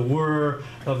hears the whir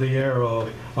of the arrow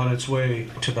on its way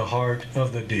to the heart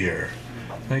of the deer.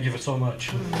 Thank you so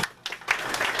much.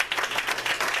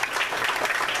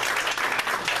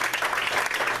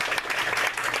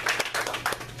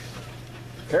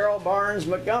 Carol Barnes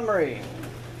Montgomery.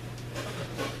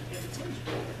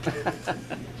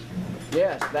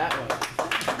 Yes, that one.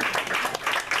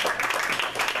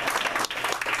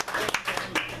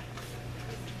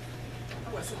 I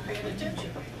wasn't paying attention.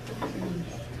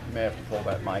 You may have to pull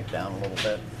that mic down a little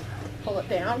bit. Pull it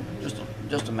down?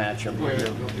 Just to match your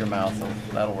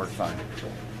mouth. That'll work fine.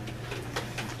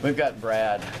 We've got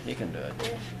Brad. He can do it.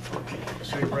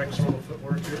 So you break some of the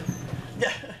footwork here?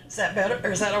 Yeah, is that better,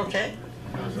 or is that okay?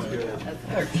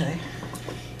 Okay.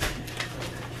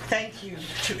 Thank you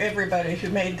to everybody who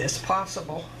made this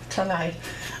possible tonight.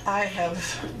 I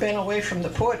have been away from the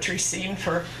poetry scene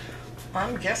for,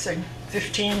 I'm guessing,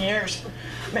 15 years,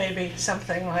 maybe,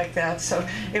 something like that. So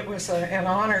it was an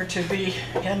honor to be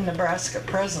in Nebraska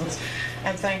Presence,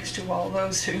 and thanks to all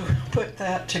those who put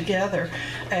that together.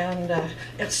 And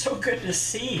it's so good to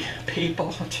see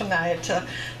people tonight that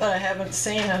I haven't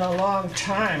seen in a long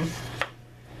time.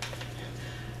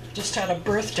 Just had a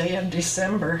birthday in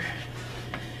December.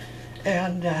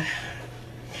 And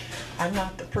I'm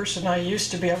not the person I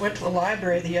used to be. I went to the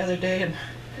library the other day and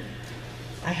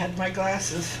I had my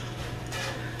glasses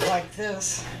like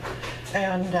this.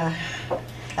 And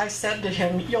I said to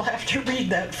him, "You'll have to read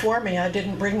that for me. I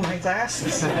didn't bring my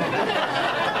glasses."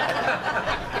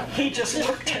 He just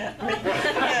looked at me.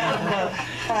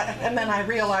 And then I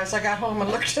realized, I got home and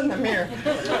looked in the mirror.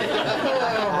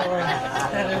 Oh, boy.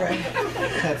 Anyway,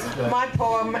 my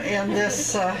poem in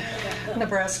this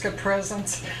Nebraska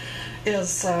Presence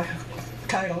is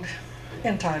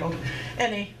entitled,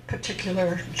 Any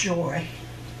Particular Joy.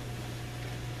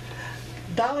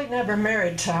 Dolly never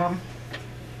married Tom.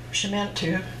 She meant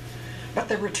to, but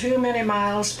there were too many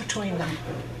miles between them.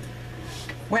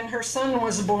 When her son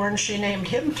was born, she named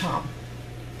him Tom.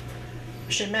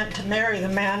 She meant to marry the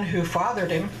man who fathered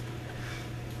him,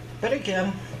 but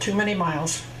again, too many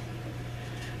miles.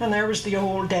 And there was the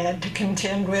old dad to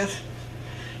contend with,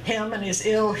 him and his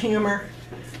ill humor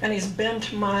and his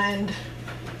bent mind,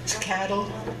 his cattle,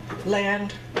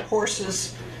 land,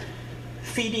 horses,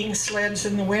 feeding sleds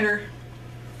in the winter,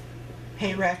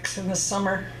 hay racks in the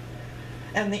summer,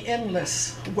 and the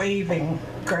endless waving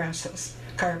grasses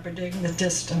carpeting the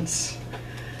distance.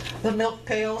 The milk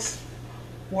pails,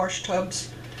 wash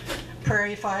tubs,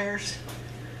 prairie fires,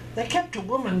 they kept a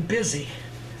woman busy,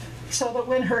 so that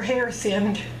when her hair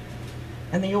thinned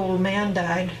and the old man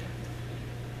died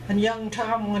and young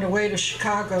Tom went away to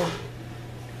Chicago,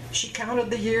 she counted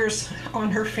the years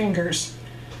on her fingers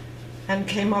and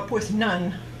came up with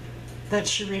none that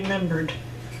she remembered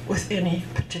with any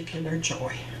particular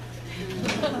joy.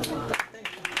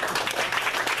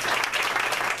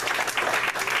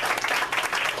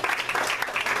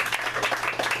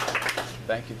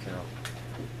 Thank you, Carol.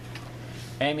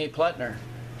 Amy Pletner.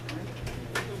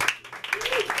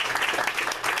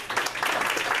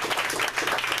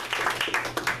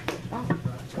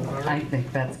 I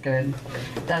think that's good.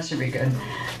 That should be good.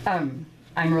 I'm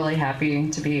really happy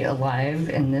to be alive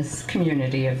in this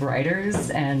community of writers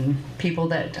and people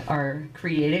that are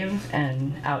creative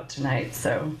and out tonight.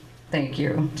 So thank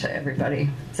you to everybody.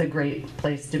 It's a great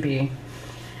place to be.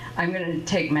 I'm going to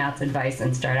take Matt's advice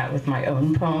and start out with my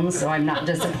own poems, so I'm not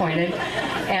disappointed.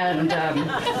 And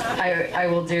I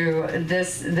will do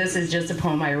this. This is just a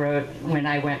poem I wrote when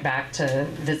I went back to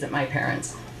visit my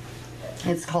parents.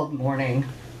 It's called Morning.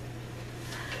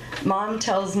 Mom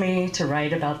tells me to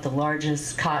write about the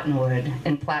largest cottonwood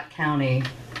in Platte County,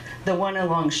 the one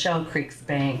along Shell Creek's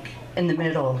bank in the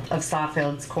middle of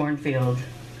Sawfield's cornfield,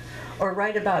 or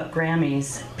write about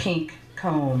Grammy's pink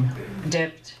comb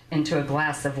dipped into a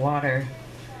glass of water.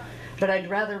 But I'd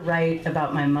rather write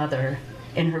about my mother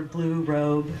in her blue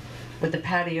robe with the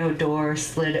patio door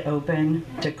slid open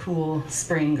to cool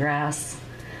spring grass.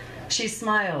 She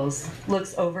smiles,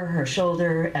 looks over her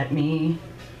shoulder at me.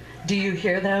 Do you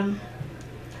hear them?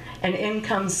 And in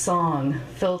comes song,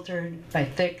 filtered by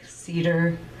thick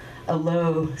cedar, a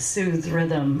low, soothed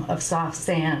rhythm of soft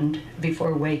sand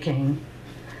before waking.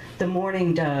 The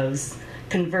morning doves,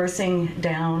 conversing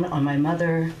down on my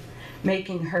mother,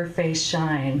 making her face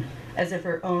shine as if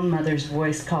her own mother's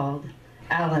voice called,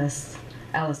 Alice,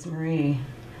 Alice Marie,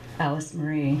 Alice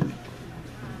Marie.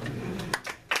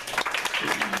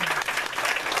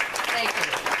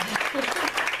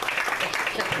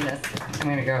 I'm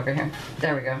going to go over here.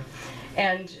 There we go.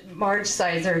 And Marge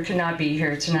Sizer could not be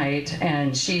here tonight,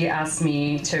 and she asked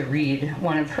me to read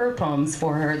one of her poems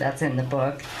for her that's in the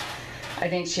book. I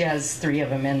think she has 3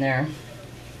 of them in there.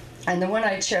 And the one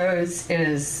I chose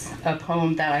is a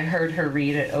poem that I heard her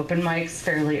read at open mics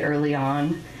fairly early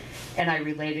on, and I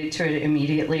related to it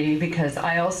immediately because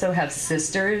I also have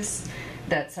sisters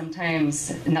that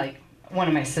sometimes, like, one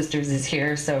of my sisters is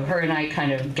here, so her and I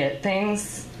kind of get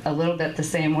things a little bit the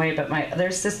same way, but my other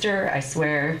sister, I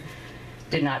swear,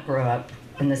 did not grow up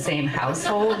in the same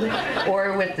household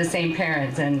or with the same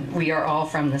parents, and we are all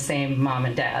from the same mom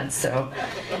and dad. So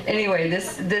anyway,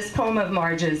 this poem of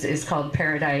Marge's is called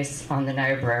Paradise on the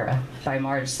Niobrara by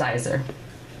Marge Sizer.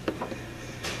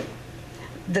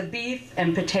 The beef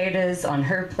and potatoes on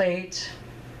her plate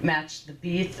matched the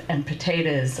beef and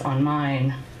potatoes on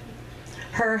mine.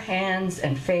 Her hands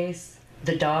and face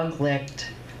the dog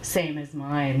licked, same as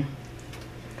mine.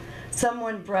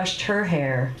 Someone brushed her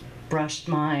hair, brushed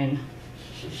mine.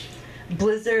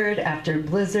 Blizzard after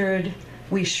blizzard,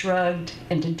 we shrugged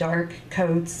into dark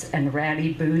coats and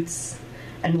ratty boots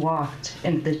and walked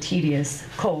into the tedious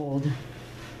cold.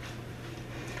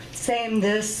 Same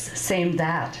this, same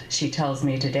that, she tells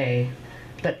me today,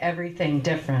 but everything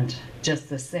different, just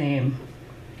the same.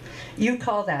 You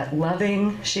call that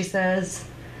loving, she says.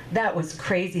 That was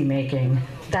crazy making.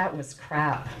 That was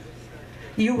crap.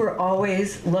 You were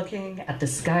always looking at the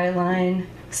skyline,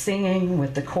 singing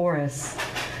with the chorus.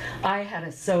 I had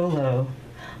a solo.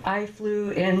 I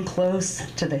flew in close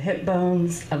to the hip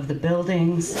bones of the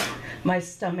buildings, my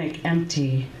stomach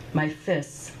empty, my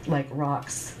fists like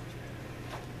rocks.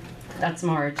 That's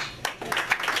Marge.